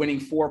comes to winning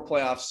 4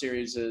 playoff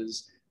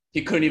series,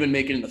 he couldn't even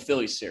make it in the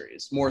Philly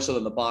series, more so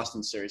than the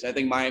Boston series. I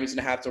think Miami's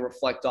going to have to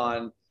reflect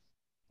on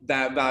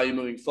that value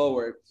moving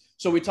forward.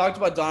 So we talked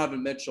about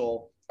Donovan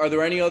Mitchell. Are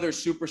there any other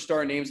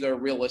superstar names that are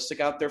realistic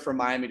out there for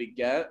Miami to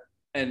get?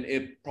 And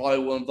it probably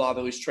will involve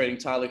at least trading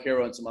Tyler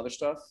Herro and some other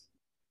stuff.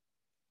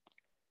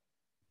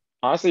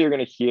 Honestly, you're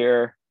going to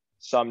hear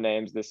some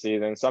names this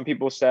season. Some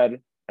people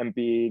said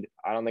Embiid.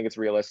 I don't think it's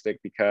realistic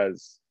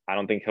because I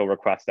don't think he'll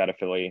request out of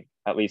Philly,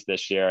 at least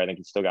this year. I think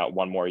he's still got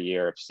one more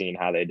year of seeing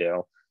how they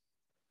do.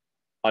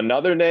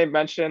 Another name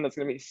mentioned that's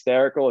going to be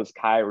hysterical is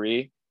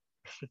Kyrie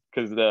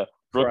because the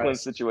Brooklyn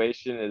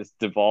situation is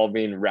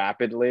devolving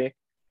rapidly.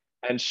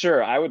 And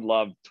sure, I would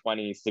love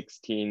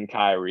 2016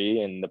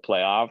 Kyrie in the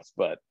playoffs,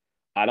 but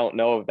I don't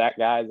know if that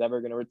guy's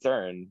ever going to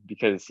return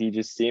because he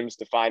just seems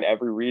to find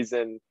every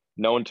reason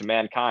known to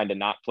mankind to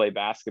not play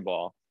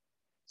basketball.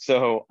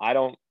 So I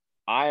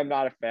am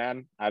not a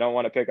fan. I don't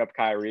want to pick up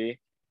Kyrie,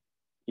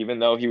 even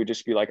though he would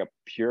just be like a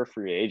pure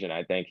free agent.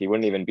 I think he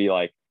wouldn't even be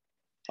like,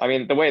 I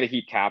mean, the way the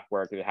Heat cap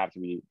works, it'd have to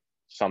be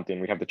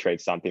something. We have to trade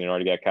something in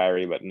order to get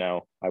Kyrie, but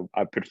no,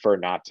 I prefer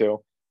not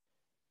to.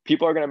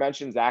 People are going to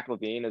mention Zach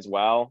LaVine as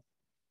well.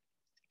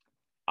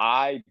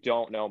 I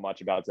don't know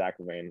much about Zach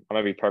LaVine. I'm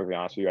going to be perfectly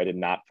honest with you. I did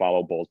not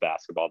follow Bulls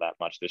basketball that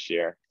much this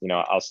year. You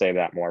know, I'll save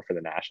that more for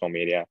the national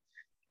media.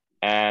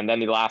 And then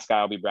the last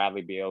guy will be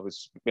Bradley Beal,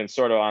 who's been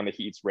sort of on the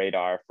Heat's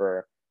radar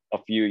for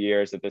a few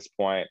years at this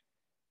point.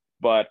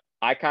 But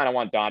I kind of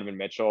want Donovan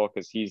Mitchell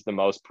because he's the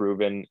most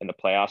proven in the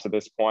playoffs at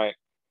this point.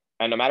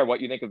 And no matter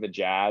what you think of the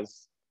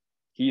Jazz,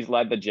 he's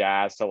led the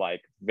Jazz to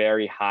like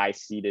very high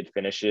seeded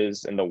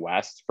finishes in the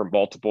West for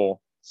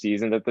multiple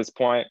seasons at this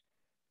point.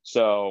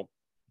 So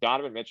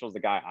Donovan Mitchell's the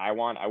guy I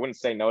want. I wouldn't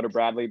say no to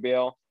Bradley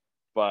Beal,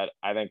 but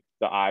I think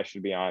the eye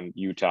should be on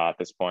Utah at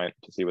this point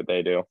to see what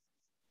they do.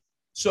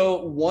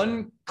 So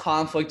one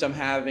conflict I'm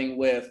having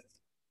with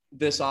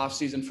this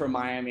offseason for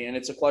Miami, and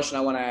it's a question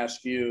I want to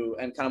ask you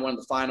and kind of one of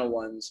the final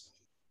ones,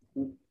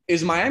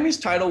 is Miami's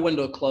title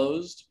window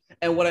closed?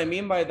 And what I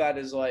mean by that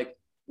is like,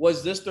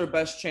 was this their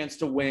best chance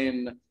to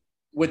win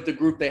with the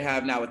group they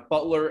have now with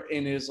Butler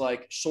in his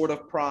like sort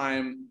of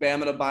prime,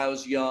 Bam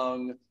Adebayo's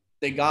young,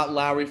 they got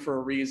Lowry for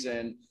a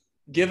reason.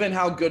 Given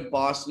how good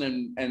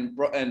Boston and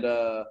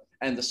the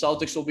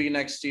Celtics will be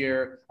next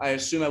year, I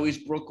assume at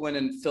least Brooklyn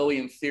and Philly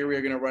in theory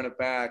are going to run it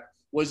back.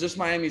 was this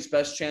Miami's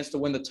best chance to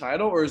win the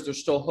title, or is there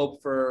still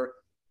hope for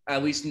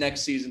at least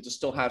next season to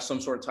still have some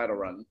sort of title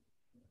run?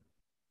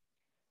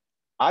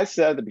 I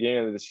said at the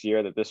beginning of this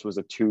year that this was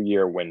a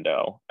 2-year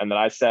window. And then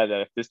I said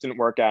that if this didn't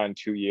work out in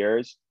 2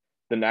 years,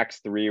 the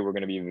next 3 were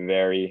going to be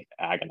very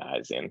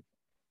agonizing.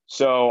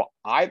 So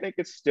I think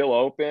it's still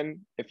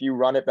open if you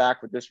run it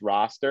back with this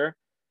roster.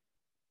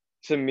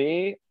 To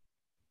me,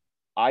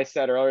 I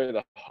said earlier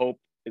the hope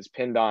is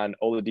pinned on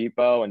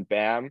Oladipo and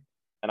Bam,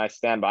 and I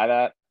stand by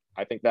that.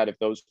 I think that if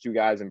those 2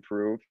 guys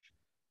improve,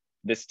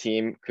 this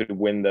team could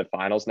win the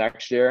finals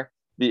next year.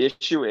 The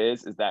issue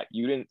is that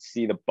you didn't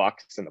see the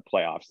Bucks in the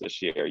playoffs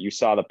this year. You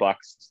saw the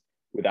Bucks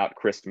without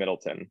Chris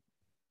Middleton.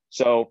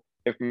 So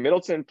if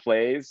Middleton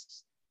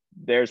plays,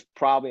 there's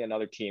probably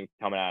another team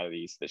coming out of the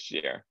East this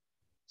year.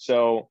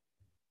 So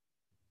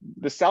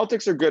the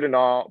Celtics are good and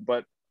all,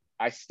 but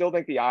I still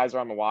think the eyes are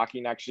on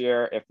Milwaukee next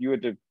year. If you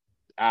had to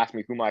ask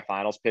me who my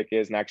finals pick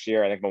is next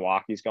year, I think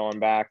Milwaukee's going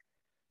back.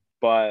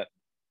 But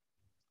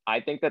I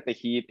think that the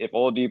Heat, if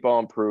Oladipo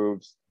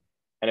improves,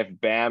 and if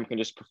Bam can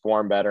just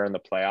perform better in the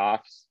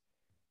playoffs,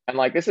 and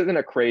like this isn't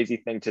a crazy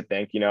thing to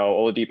think, you know,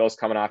 Oladipo's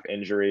coming off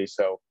injury,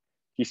 so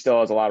he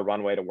still has a lot of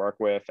runway to work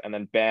with. And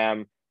then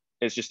Bam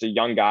is just a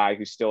young guy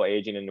who's still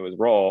aging into his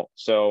role.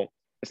 So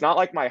it's not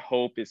like my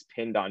hope is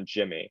pinned on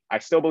Jimmy. I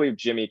still believe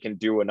Jimmy can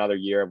do another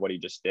year of what he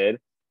just did.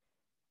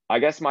 I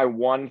guess my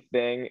one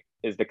thing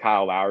is the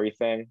Kyle Lowry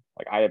thing.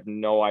 Like I have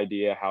no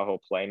idea how he'll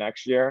play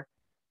next year,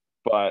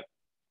 but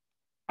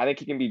I think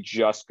he can be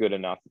just good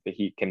enough that the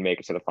Heat can make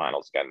it to the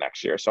finals again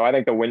next year. So I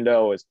think the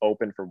window is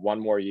open for one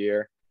more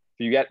year.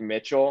 If you get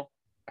Mitchell,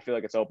 I feel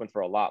like it's open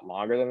for a lot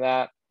longer than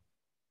that.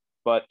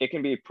 But it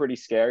can be pretty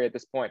scary at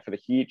this point for the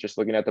Heat, just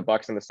looking at the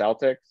Bucks and the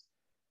Celtics.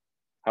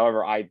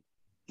 However, I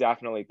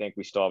definitely think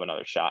we still have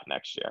another shot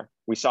next year.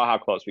 We saw how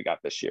close we got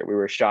this year. We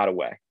were a shot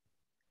away.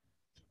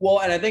 Well,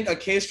 and I think a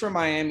case for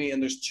Miami,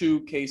 and there's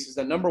 2 cases.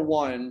 That number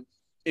one,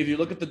 if you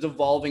look at the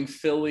devolving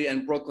Philly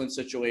and Brooklyn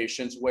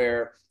situations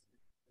where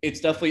it's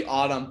definitely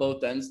odd on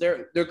both ends.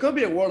 There could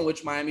be a world in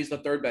which Miami's the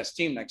 3rd best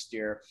team next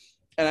year.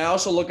 And I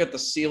also look at the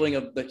ceiling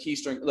of the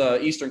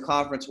Eastern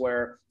Conference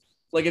where,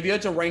 like, if you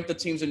had to rank the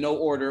teams in no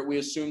order, we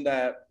assume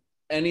that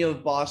any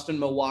of Boston,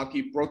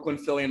 Milwaukee, Brooklyn,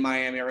 Philly, and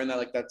Miami are in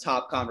that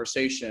top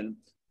conversation.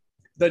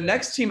 The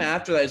next team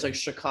after that is like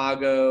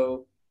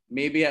Chicago,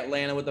 maybe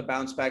Atlanta with a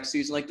bounce back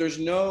season. Like there's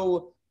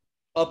no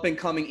up and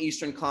coming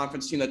Eastern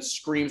Conference team that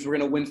screams we're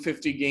going to win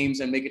 50 games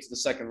and make it to the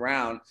second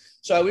round.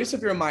 So at least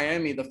if you're in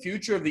Miami, the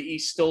future of the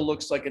East still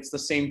looks like it's the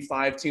same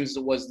 5 teams as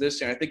it was this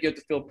year. I think you have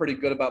to feel pretty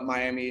good about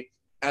Miami,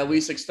 at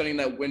least extending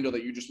that window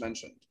that you just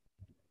mentioned.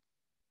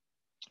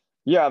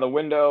 Yeah, the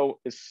window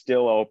is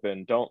still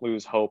open. Don't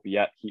lose hope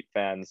yet, Heat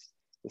fans.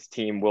 This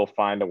team will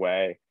find a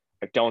way.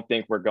 I don't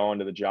think we're going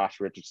to the Josh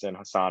Richardson,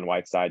 Hassan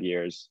Whiteside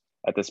years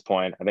at this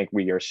point. I think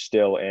we are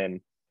still in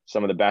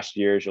some of the best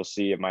years you'll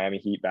see of Miami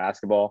Heat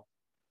basketball,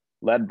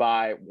 led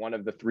by one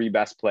of the 3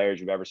 best players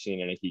you've ever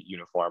seen in a Heat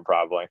uniform,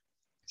 probably.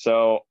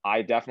 So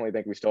I definitely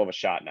think we still have a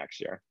shot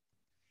next year.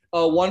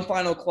 One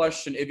final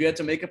question. If you had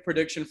to make a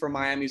prediction for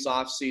Miami's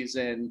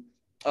offseason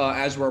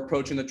as we're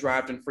approaching the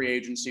draft and free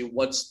agency,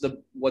 what's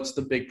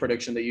the big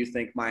prediction that you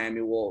think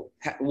Miami will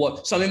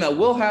something that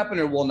will happen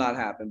or will not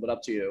happen, but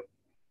up to you.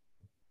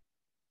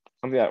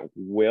 Something that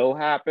will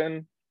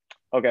happen?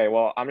 Okay,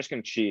 well, I'm just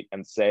going to cheat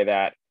and say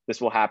that this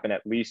will happen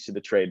at least to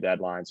the trade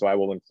deadline. So I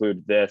will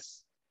include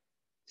this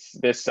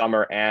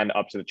summer and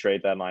up to the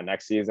trade deadline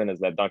next season, is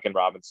that Duncan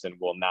Robinson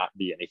will not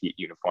be in a Heat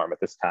uniform at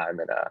this time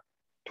in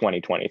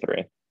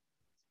 2023.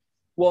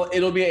 Well,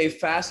 it'll be a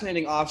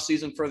fascinating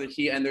offseason for the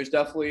Heat, and there's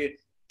definitely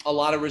a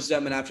lot of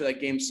resentment after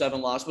that Game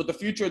 7 loss. But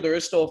there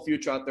is still a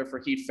future out there for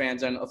Heat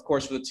fans and, of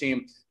course, for the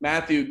team.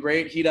 Matthew,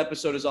 great Heat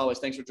episode as always.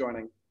 Thanks for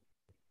joining.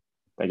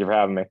 Thank you for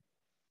having me.